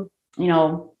you,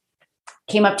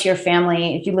 came up to your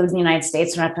family, if you lived in the United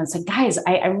States and said, guys,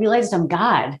 I realized I'm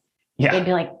God. Yeah. They'd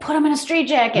be like, put him in a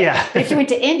straitjacket. Yeah. If you went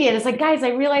to India, it's like, guys, I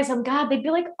realize I'm God. They'd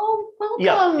be like, oh,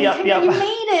 welcome. You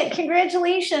made it.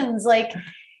 Congratulations. Like,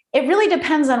 it really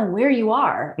depends on where you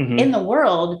are in the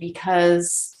world,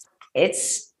 because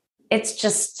it's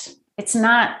it's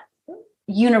not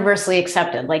universally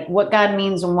accepted, like what God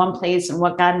means in one place and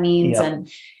what God means. Yep.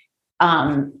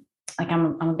 And like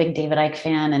I'm a big David Icke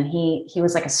fan, and he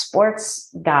was like a sports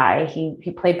guy.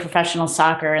 He played professional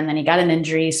soccer, and then he got an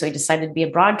injury, so he decided to be a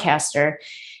broadcaster.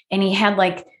 And he had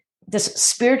like this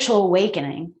spiritual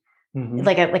awakening,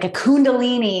 like a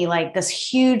kundalini, like this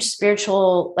huge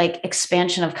spiritual like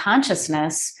expansion of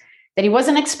consciousness that he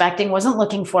wasn't expecting, wasn't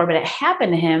looking for, but it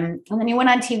happened to him. And then he went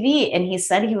on TV and he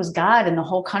said he was God, and the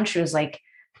whole country was like,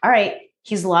 all right,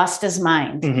 he's lost his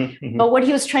mind. But what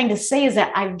he was trying to say is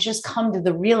that I've just come to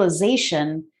the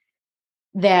realization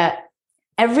that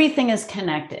everything is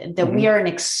connected, that we are an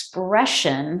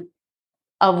expression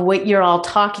of what you're all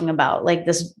talking about, like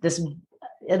this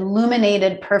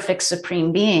illuminated, perfect,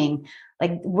 supreme being.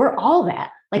 Like we're all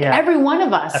that. Like every one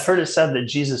of us. I've heard it said that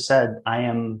Jesus said, I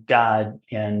am God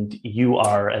and you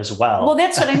are as well. Well,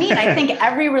 that's what I mean. I think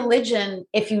every religion,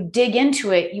 if you dig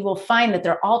into it, you will find that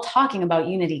they're all talking about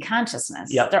unity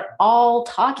consciousness. Yep. They're all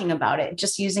talking about it,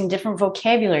 just using different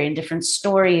vocabulary and different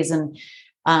stories. And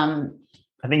I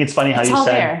think it's funny how you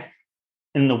said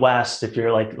in the West, if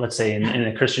you're like, let's say in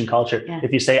a Christian culture,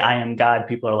 if you say I am God,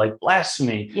 people are like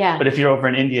blasphemy. Yeah. But if you're over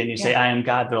in India and you say I am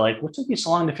God, they're like, what took you so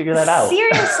long to figure that out?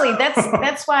 Seriously,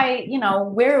 that's why, you know,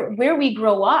 where we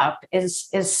grow up is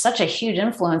such a huge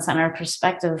influence on our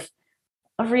perspective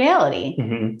of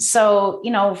reality. So,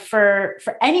 you know, for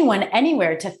anyone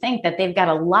anywhere to think that they've got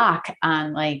a lock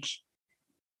on like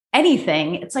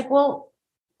anything, it's like, well,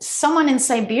 someone in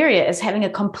Siberia is having a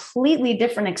completely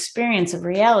different experience of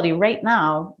reality right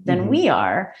now than we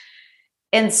are.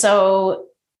 And so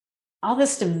all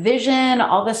this division,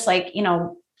 all this, like, you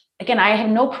know, again, I have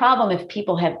no problem if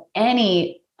people have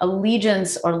any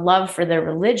allegiance or love for their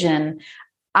religion.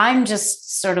 I'm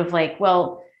just sort of like,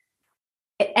 well,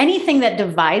 anything that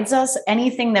divides us,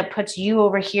 anything that puts you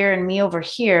over here and me over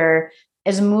here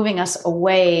is moving us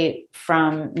away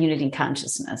from unity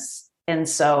consciousness. And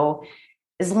so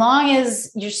as long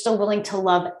as you're still willing to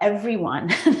love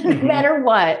everyone, no matter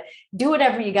what, do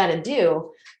whatever you got to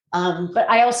do. But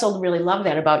I also really love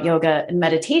that about yoga and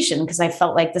meditation, because I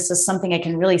felt like this is something I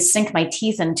can really sink my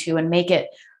teeth into and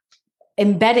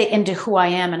embed it into who I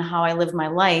am and how I live my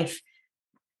life.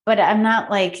 But I'm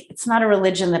not like, it's not a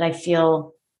religion that I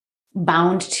feel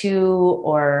bound to,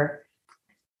 or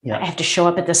I have to show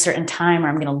up at this certain time or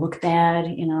I'm going to look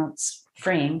bad. You know, it's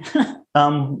freeing.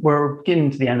 We're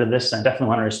getting to the end of this, and I definitely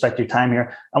want to respect your time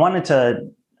here. I wanted to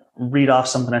read off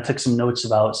something. I took some notes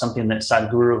about something that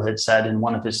Sadhguru had said in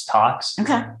one of his talks.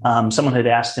 Okay. Someone had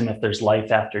asked him if there's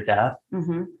life after death.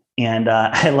 And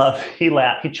he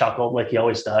chuckled like he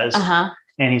always does.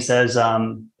 And he says,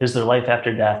 is there life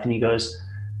after death? And he goes,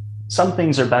 some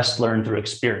things are best learned through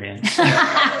experience.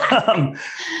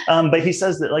 But he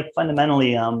says that, like,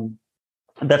 fundamentally,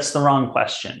 that's the wrong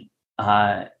question.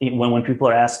 When people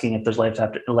are asking if there's life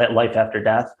after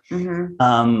death, you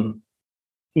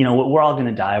know, we're all going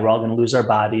to die. We're all going to lose our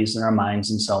bodies and our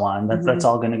minds and so on. That's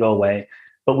all going to go away.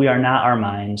 But we are not our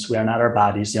minds. We are not our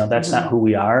bodies. You know, that's not who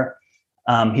we are.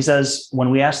 He says, when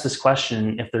we ask this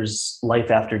question, if there's life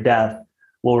after death,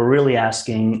 what we're really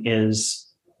asking is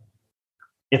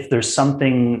if there's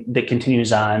something that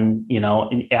continues on, you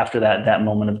know, after that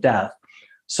moment of death.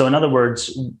 So in other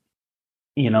words,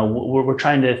 you know, we're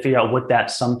trying to figure out what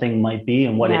that something might be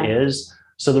and what it is.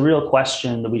 So the real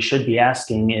question that we should be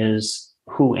asking is,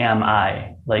 who am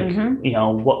I? Like, you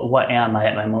know, what am I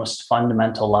at my most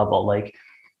fundamental level? Like,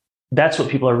 that's what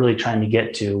people are really trying to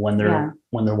get to when they're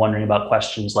wondering about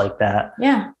questions like that.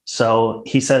 Yeah. So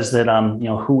he says that, you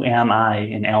know, who am I?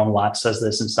 And Alan Watts says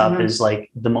this and stuff is like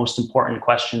the most important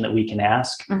question that we can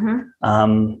ask.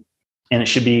 And it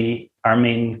should be our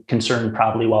main concern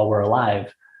probably while we're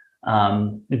alive.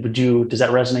 Does that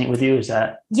resonate with you? Is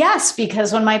that? Yes,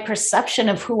 because when my perception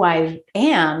of who I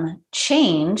am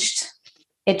changed,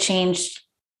 it changed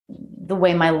the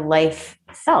way my life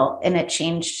felt, and it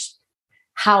changed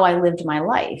how I lived my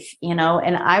life, you know,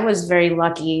 and I was very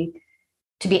lucky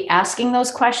to be asking those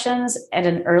questions at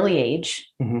an early age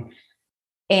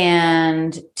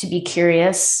and to be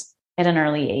curious at an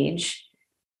early age,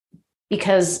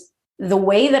 because the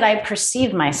way that I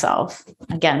perceive myself,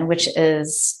 again, which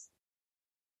is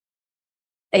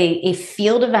a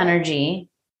field of energy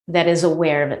that is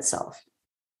aware of itself,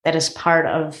 that is part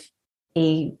of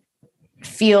a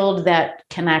field that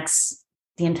connects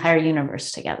the entire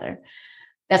universe together.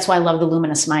 That's why I love the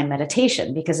luminous mind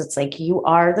meditation, because it's like you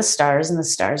are the stars and the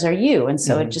stars are you. And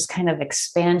so it just kind of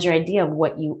expands your idea of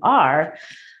what you are.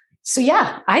 So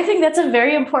yeah, I think that's a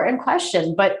very important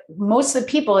question. But most of the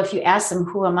people, if you ask them,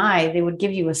 who am I, they would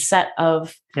give you a set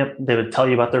of. Yep. They would tell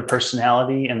you about their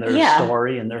personality and their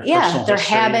story and their personal their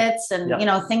history. habits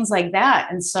and, things like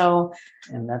that. And so.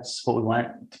 And that's what we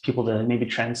want people to maybe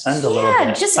transcend a little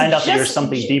bit. Just find out that you're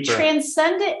something deeper.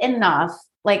 Transcend it enough.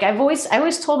 Like I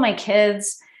always told my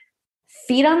kids,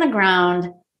 feet on the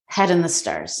ground, head in the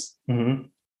stars. Mm-hmm.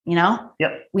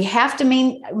 Yep. We have to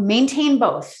maintain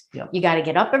both. Yep. You got to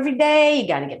get up every day. You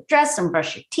got to get dressed and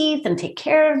brush your teeth and take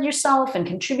care of yourself and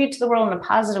contribute to the world in a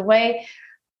positive way.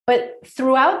 But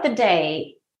throughout the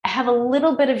day, have a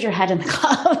little bit of your head in the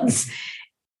clouds.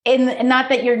 And not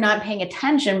that you're not paying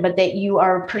attention, but that you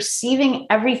are perceiving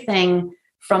everything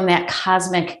from that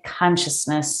cosmic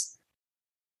consciousness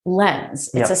lens.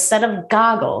 It's a set of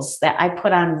goggles that I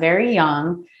put on very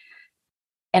young,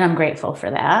 and I'm grateful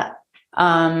for that.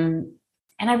 And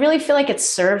I really feel like it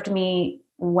served me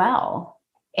well.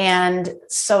 And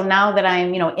so now that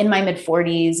I'm, in my mid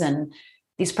 40s and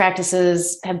these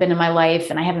practices have been in my life,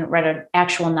 and I haven't read an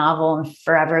actual novel in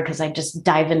forever because I just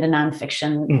dive into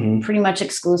nonfiction pretty much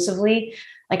exclusively.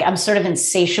 Like I'm sort of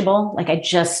insatiable. Like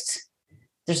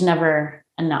there's never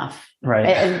enough.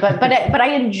 Right. But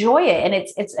I enjoy it.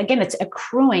 And it's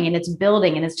accruing and it's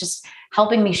building and it's just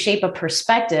helping me shape a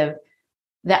perspective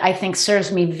that I think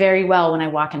serves me very well when I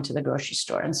walk into the grocery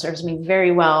store and serves me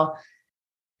very well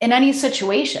in any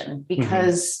situation,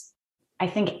 because I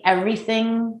think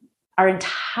our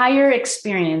entire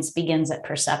experience begins at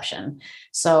perception.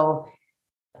 So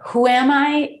who am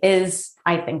I is,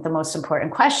 I think, the most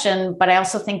important question. But I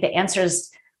also think the answer is,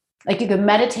 like, you could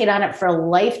meditate on it for a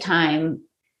lifetime,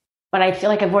 but I feel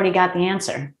like I've already got the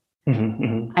answer.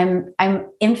 I'm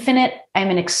infinite. I'm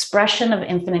an expression of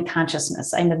infinite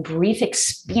consciousness. I'm a brief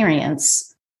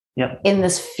experience in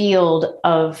this field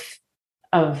of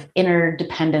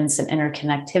interdependence and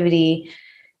interconnectivity.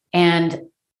 And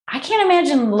I can't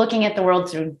imagine looking at the world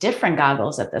through different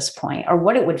goggles at this point, or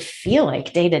what it would feel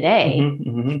like day to day.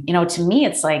 To me,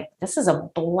 it's like, this is a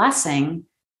blessing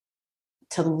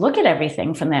to look at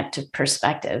everything from that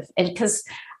perspective. And because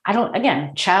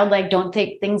childlike, don't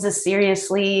take things as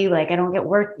seriously. Like I don't get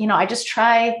work, I just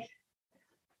try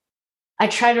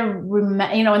to remember,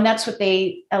 and that's what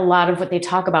a lot of what they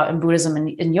talk about in Buddhism and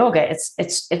in yoga.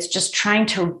 It's just trying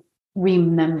to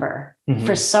remember.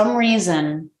 For some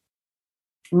reason,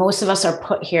 most of us are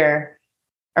put here,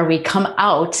 or we come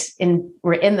out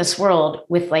we're in this world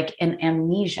with like an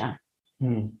amnesia.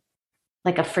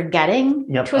 Like a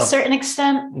forgetting to a certain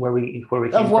extent where we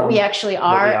came of what from, we actually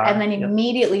are. And then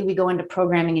immediately we go into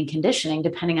programming and conditioning,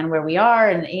 depending on where we are.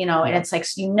 And, and it's like,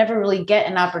 so you never really get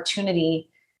an opportunity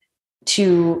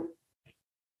to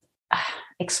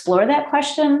explore that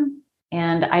question.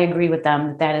 And I agree with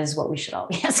them that is what we should all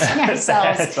be asking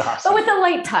ourselves, That's awesome. But with a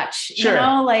light touch, sure.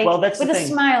 That's with a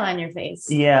smile on your face.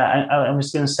 Yeah. I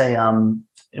was going to say,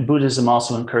 Buddhism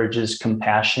also encourages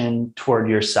compassion toward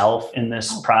yourself in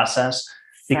this process,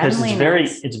 because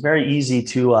it's very easy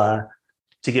to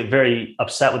get very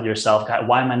upset with yourself. God,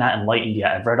 why am I not enlightened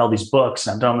yet? I've read all these books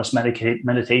and I've done this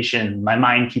meditation. My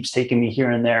mind keeps taking me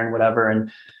here and there and whatever. And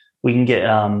we can get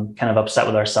kind of upset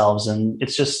with ourselves. And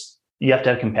it's just, you have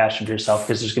to have compassion for yourself,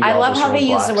 because there's going to be I love how they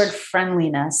use the roadblocks. word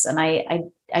friendliness. And I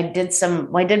did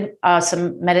some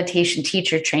meditation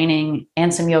teacher training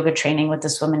and some yoga training with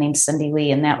this woman named Cindy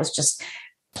Lee. And that was just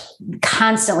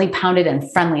constantly pounded in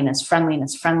friendliness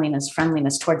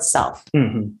towards self.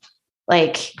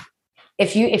 Like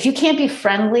if you can't be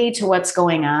friendly to what's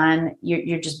going on,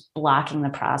 you're just blocking the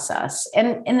process.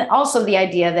 And also the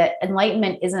idea that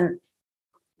enlightenment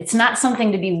it's not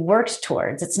something to be worked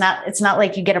towards. It's not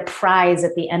like you get a prize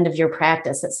at the end of your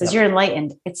practice that says you're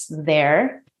enlightened. It's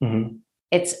there.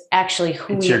 It's actually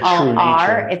who we all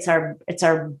are. It's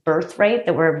our birthright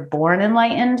that we're born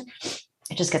enlightened.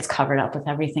 It just gets covered up with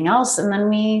everything else. And then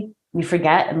we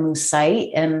forget and lose sight.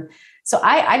 And so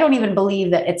I don't even believe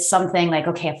that it's something like,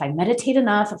 okay, if I meditate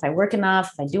enough, if I work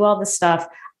enough, if I do all this stuff,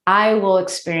 I will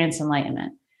experience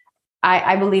enlightenment.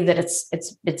 I believe that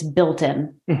it's built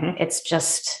in. It's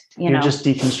just, you're just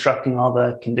deconstructing all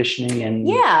the conditioning and.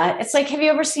 Yeah. It's like, have you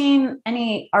ever seen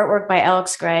any artwork by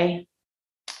Alex Gray?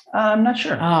 I'm not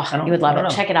sure. Oh, you would love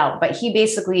it. Check it out. But he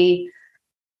basically,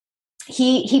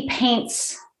 he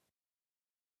paints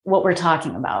what we're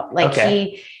talking about. Like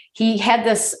he had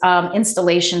this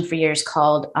installation for years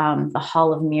called the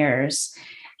Hall of Mirrors.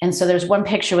 And so there's one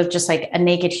picture with just like a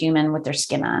naked human with their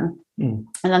skin on. And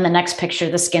then the next picture,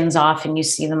 the skin's off and you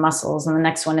see the muscles. And the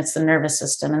next one, it's the nervous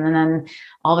system. And then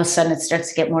all of a sudden it starts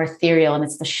to get more ethereal and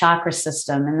it's the chakra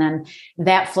system. And then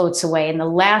that floats away. And the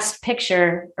last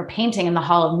picture or painting in the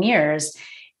Hall of Mirrors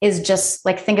is just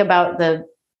like, think about the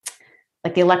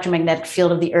electromagnetic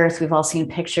field of the earth. We've all seen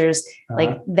pictures.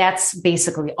 Like that's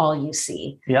basically all you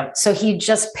see. Yep. So he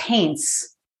just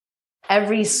paints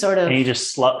every sort of, and he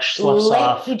just sloughs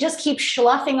off. He just keeps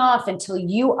sloughing off until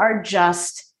you are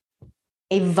just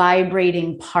a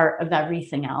vibrating part of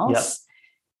everything else. Yep.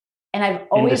 And I've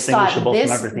always thought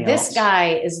this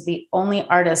guy is the only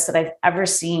artist that I've ever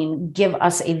seen give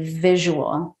us a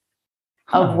visual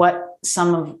of what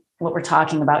we're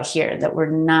talking about here, that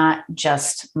we're not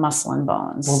just muscle and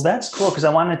bones. Well, that's cool, because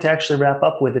I wanted to actually wrap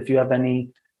up with, if you have any,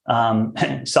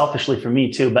 selfishly for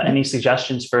me too, but any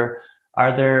suggestions are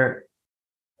there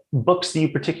books that you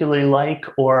particularly like,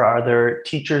 or are there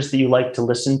teachers that you like to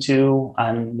listen to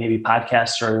on maybe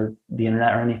podcasts or the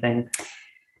internet or anything?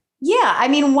 Yeah. I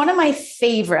mean, one of my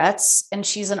favorites, and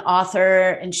she's an author,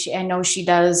 and I know she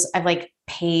does, I've like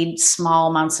paid small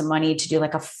amounts of money to do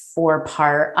like a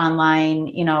 4-part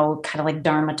online, kind of like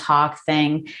Dharma talk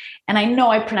thing. And I know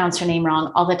I pronounce her name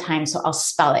wrong all the time, so I'll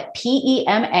spell it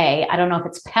Pema. I don't know if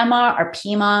it's Pema or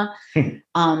Pema.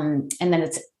 And then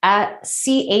it's at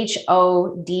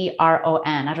Chodron.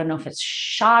 I don't know if it's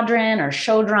Chodron or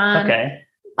Shodron. Okay.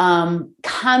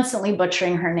 Constantly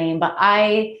butchering her name, but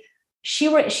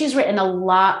she's written a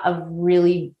lot of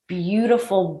really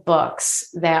beautiful books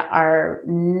that are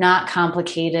not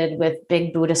complicated with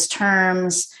big Buddhist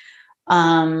terms.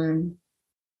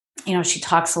 She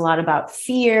talks a lot about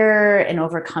fear and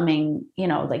overcoming,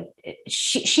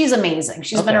 she's amazing.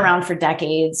 She's been around for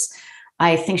decades.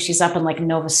 I think she's up in like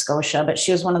Nova Scotia, but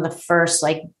she was one of the first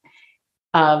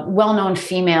well-known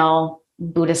female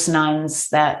Buddhist nuns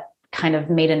that kind of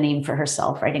made a name for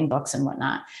herself, writing books and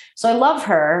whatnot. So I love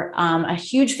her. A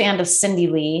huge fan of Cindy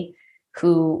Lee,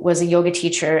 who was a yoga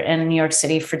teacher in New York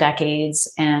City for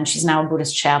decades. And she's now a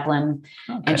Buddhist chaplain.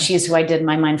 Okay. And she's who I did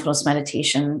my mindfulness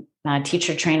meditation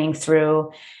teacher training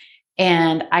through.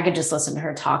 And I could just listen to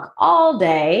her talk all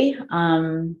day.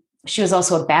 She was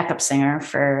also a backup singer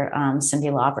for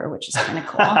Cyndi Lauper, which is kind of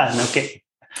cool. Okay.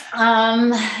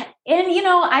 And,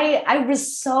 I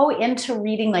was so into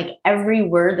reading like every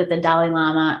word that the Dalai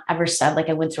Lama ever said. Like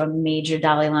I went through a major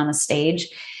Dalai Lama stage,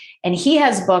 and he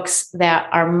has books that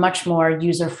are much more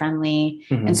user-friendly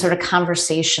and sort of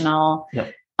conversational,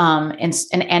 and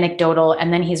anecdotal.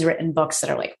 And then he's written books that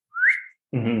are like,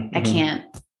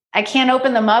 I can't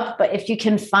open them up, but if you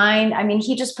can find,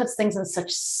 he just puts things in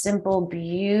such simple,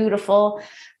 beautiful,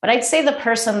 but I'd say the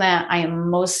person that I am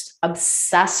most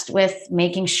obsessed with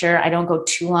making sure I don't go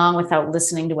too long without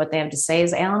listening to what they have to say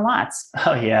is Alan Watts.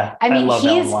 Oh yeah. I love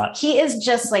Alan Watts. He is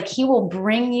just like, he will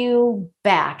bring you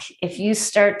back if you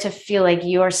start to feel like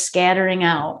you're scattering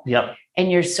out. Yep.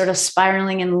 And you're sort of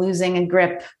spiraling and losing a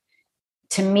grip.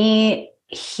 To me,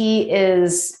 he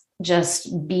is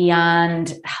just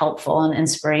beyond helpful and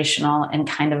inspirational and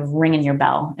kind of ringing your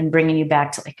bell and bringing you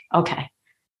back to like, okay,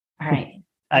 all right.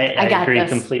 I agree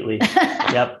completely.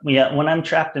 Yep. Yeah. When I'm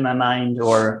trapped in my mind,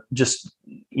 or just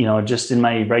in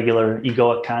my regular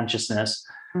egoic consciousness,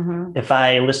 if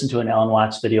I listen to an Alan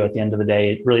Watts video at the end of the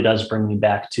day, it really does bring me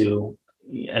back to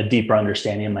a deeper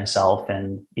understanding of myself.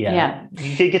 And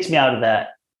it gets me out of that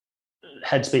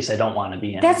headspace I don't want to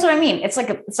be in. That's what I mean. It's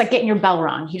like getting your bell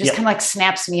rung. He just kind of like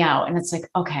snaps me out, and it's like,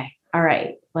 okay, all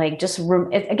right. Like just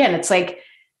again,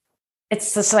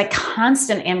 it's this like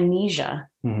constant amnesia.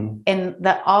 And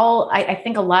that I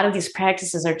think a lot of these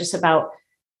practices are just about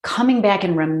coming back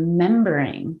and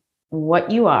remembering what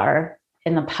you are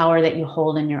and the power that you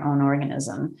hold in your own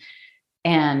organism.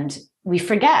 And we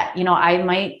forget, I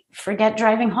might forget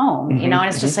driving home, and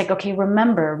it's just like, okay,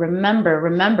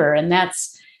 remember. And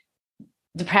that's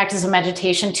the practice of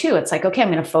meditation too. It's like, okay,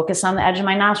 I'm going to focus on the edge of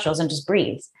my nostrils and just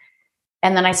breathe.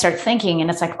 And then I start thinking, and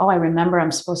it's like, oh, I remember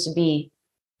I'm supposed to be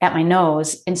at my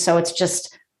nose. And so it's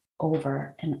just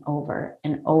over and over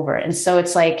and over. And so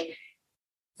it's like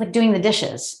doing the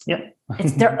dishes. Yep.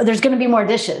 There's going to be more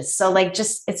dishes. So like,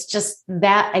 it's just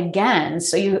that again.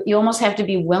 So you almost have to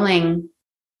be willing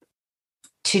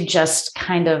to just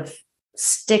kind of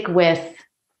stick with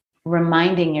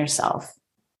reminding yourself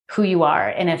who you are.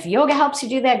 And if yoga helps you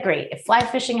do that, great. If fly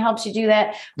fishing helps you do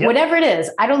that, whatever it is,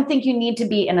 I don't think you need to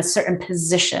be in a certain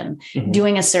position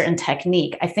doing a certain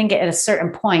technique. I think at a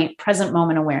certain point, present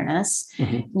moment awareness,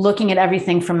 looking at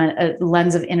everything from a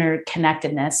lens of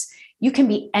interconnectedness, you can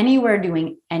be anywhere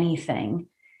doing anything.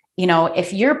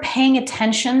 If you're paying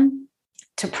attention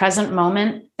to present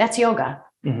moment, that's yoga.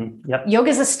 Yoga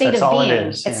is a state of being.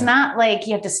 It's not like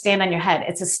you have to stand on your head.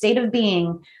 It's a state of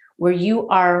being where you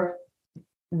are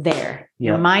there.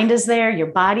 Your mind is there, your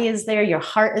body is there, your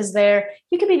heart is there.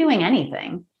 You could be doing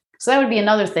anything. So that would be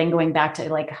another thing, going back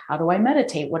to like, how do I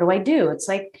meditate? What do I do? It's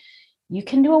like, You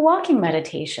can do a walking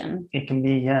meditation. It can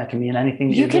be in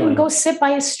anything you can go sit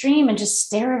by a stream and just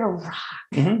stare at a rock.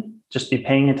 Mm-hmm. Just be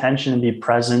paying attention and be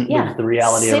present with the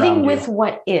reality around you. Sitting with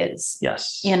what is.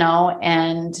 Yes.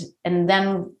 And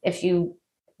then if you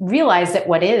realize that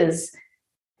what is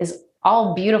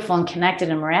all beautiful and connected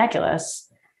and miraculous,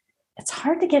 it's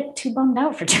hard to get too bummed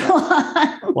out for too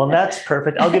long. Well, that's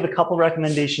perfect. I'll give a couple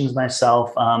recommendations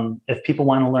myself. If people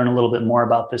want to learn a little bit more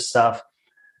about this stuff,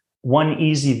 one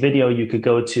easy video you could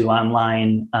go to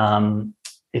online,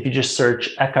 if you just search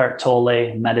Eckhart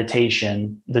Tolle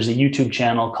meditation, there's a YouTube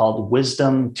channel called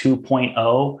Wisdom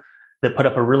 2.0 that put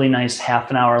up a really nice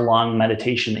half an hour long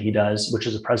meditation that he does, which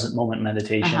is a present moment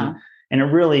meditation. And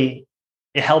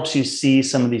it helps you see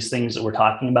some of these things that we're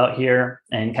talking about here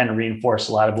and kind of reinforce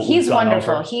a lot of what he's we've gone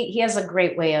wonderful. over. He has a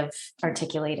great way of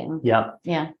articulating. Yeah.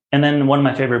 Yeah. And then one of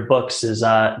my favorite books is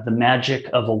The Magic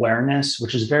of Awareness,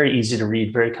 which is very easy to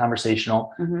read, very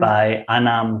conversational, by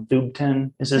Anam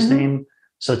Thubten is his name.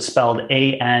 So it's spelled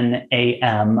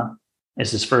Anam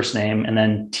is his first name, and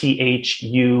then Thubtem,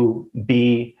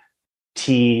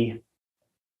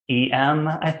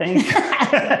 I think.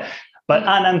 But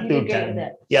Anam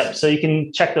Thubten. Yep. So you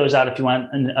can check those out if you want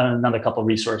another couple of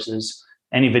resources.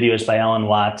 Any videos by Alan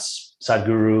Watts,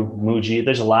 Sadhguru, Muji.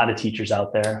 There's a lot of teachers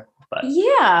out there. But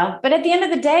but at the end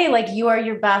of the day, like, you are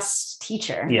your best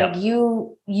teacher. Like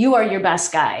you are your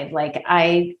best guide. Like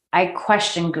I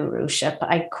question guruship.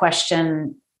 I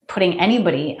question putting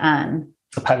anybody on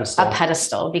a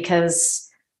pedestal because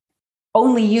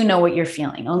only you know what you're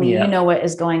feeling. Only you know what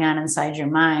is going on inside your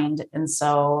mind. And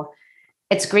so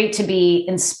it's great to be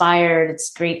inspired.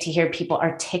 It's great to hear people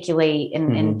articulate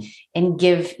and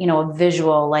give, a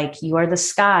visual, like, you are the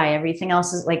sky. Everything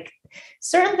else is like,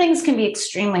 certain things can be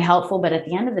extremely helpful, but at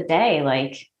the end of the day,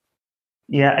 like.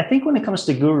 Yeah, I think when it comes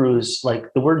to gurus,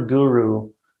 like, the word guru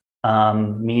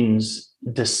means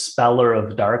dispeller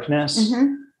of darkness.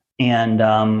 And,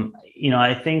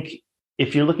 I think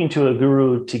if you're looking to a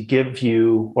guru to give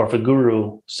you, or if a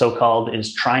guru so-called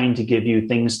is trying to give you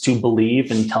things to believe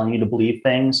and telling you to believe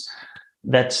things,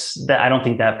 I don't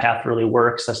think that path really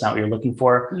works. That's not what you're looking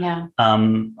for. Yeah.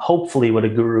 Hopefully what a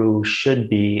guru should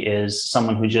be is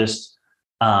someone who just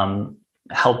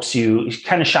helps you,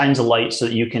 kind of shines a light so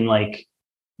that you can, like,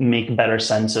 make better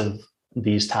sense of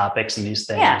these topics and these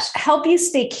things. Yeah. Help you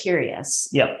stay curious.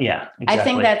 Yep. Yeah. Exactly. I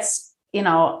think that's, and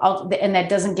that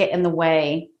doesn't get in the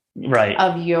way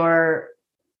of your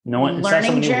learning it's not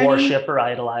something journey. You worship or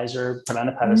idolize or put on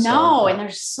a pedestal. No. And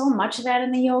there's so much of that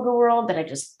in the yoga world that I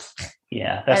just,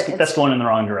 that's going in the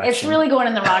wrong direction. It's really going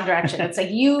in the wrong direction. It's like,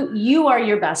 you are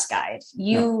your best guide.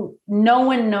 No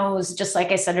one knows, just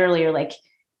like I said earlier, like,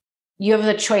 you have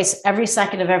the choice every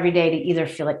second of every day to either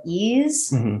feel at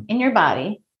ease in your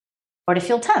body or to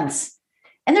feel tense.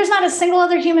 And there's not a single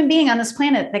other human being on this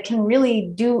planet that can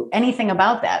really do anything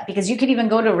about that, because you could even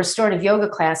go to a restorative yoga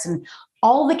class and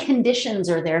all the conditions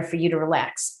are there for you to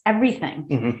relax,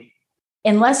 everything.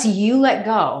 Unless you let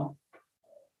go,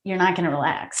 you're not going to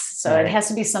relax. So it has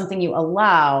to be something you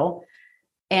allow.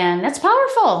 And that's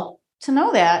powerful to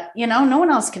know that, no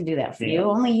one else can do that for you.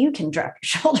 Only you can drop your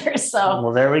shoulders. So,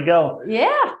 well, there we go.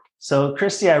 Yeah. So,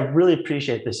 Kristy, I really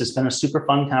appreciate this. It's been a super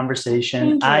fun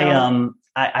conversation.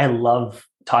 I love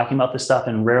talking about this stuff,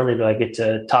 and rarely do I get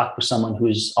to talk with someone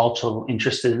who's also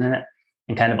interested in it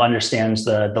and kind of understands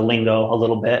the lingo a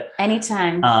little bit.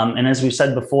 Anytime. And as we've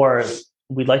said before,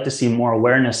 we'd like to see more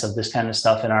awareness of this kind of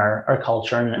stuff in our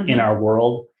culture and in our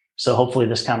world. So hopefully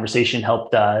this conversation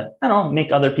helped,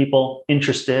 make other people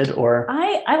interested. Or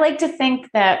I like to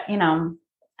think that,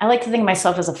 I like to think of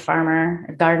myself as a farmer,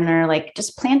 a gardener, like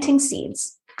just planting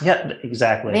seeds. Yeah,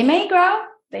 exactly. They may grow,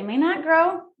 they may not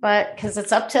grow, but because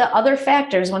it's up to other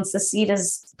factors. Once the seed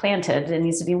is planted, it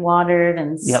needs to be watered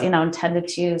and, tended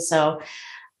to. So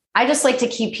I just like to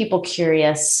keep people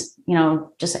curious,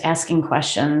 just asking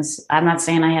questions. I'm not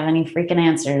saying I have any freaking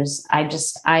answers. I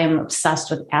am obsessed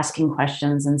with asking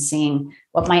questions and seeing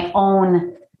what my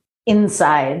own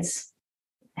insides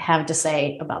have to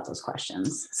say about those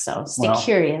questions. So stay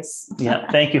curious. Yeah.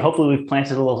 Thank you. Hopefully we've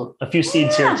planted a few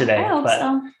seeds here today. I hope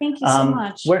so. Thank you so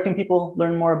much. Where can people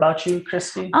learn more about you,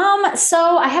 Kristy?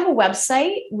 So I have a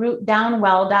website,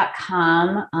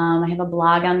 rootdownwell.com. I have a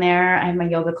blog on there. I have my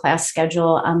yoga class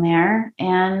schedule on there,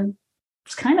 and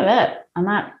it's kind of it.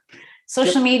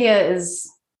 Social media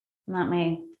is not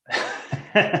my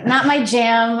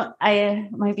jam. I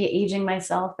might be aging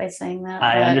myself by saying that.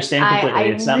 I understand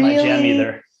completely. It's not my jam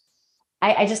either.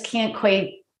 I just can't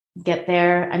quite get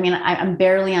there. I mean, I'm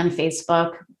barely on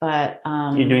Facebook, but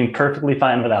you're doing perfectly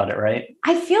fine without it, right?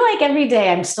 I feel like every day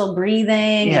I'm still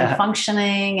breathing and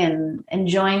functioning and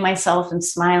enjoying myself and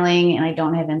smiling, and I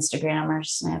don't have Instagram or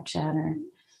Snapchat or.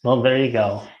 Well, there you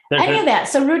go. Any of that.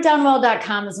 So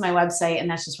rootdownwell.com is my website, and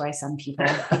that's just where I send people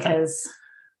because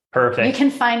perfect. You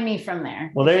can find me from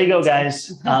there. Well, there you go,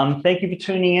 guys. Thank you for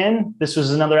tuning in. This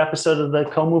was another episode of the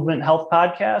Co-Movement Health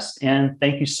Podcast. And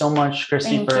thank you so much,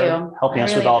 Kristy, for helping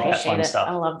us with all that fun stuff.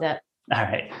 I loved it. All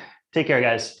right. Take care,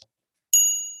 guys.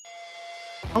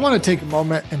 I want to take a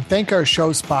moment and thank our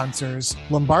show sponsors,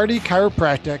 Lombardi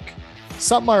Chiropractic,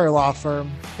 Sutmeyer Law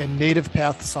Firm, and Native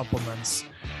Path Supplements.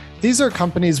 These are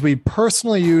companies we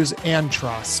personally use and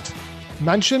trust.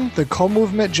 Mention the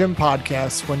Co-Movement Gym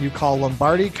podcast when you call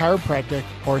Lombardi Chiropractic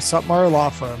or Sutmeyer Law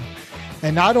Firm.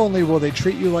 And not only will they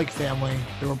treat you like family,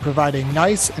 they will provide a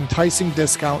nice, enticing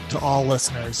discount to all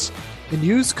listeners. And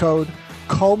use code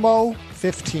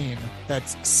COMO15,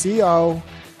 that's COMO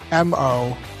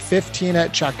 15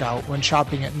 at checkout when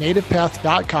shopping at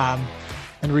nativepath.com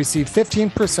and receive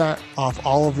 15% off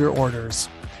all of your orders.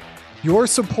 Your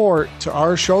support to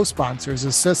our show sponsors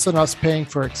assists in us paying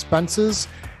for expenses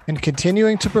and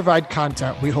continuing to provide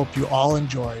content we hope you all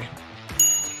enjoy.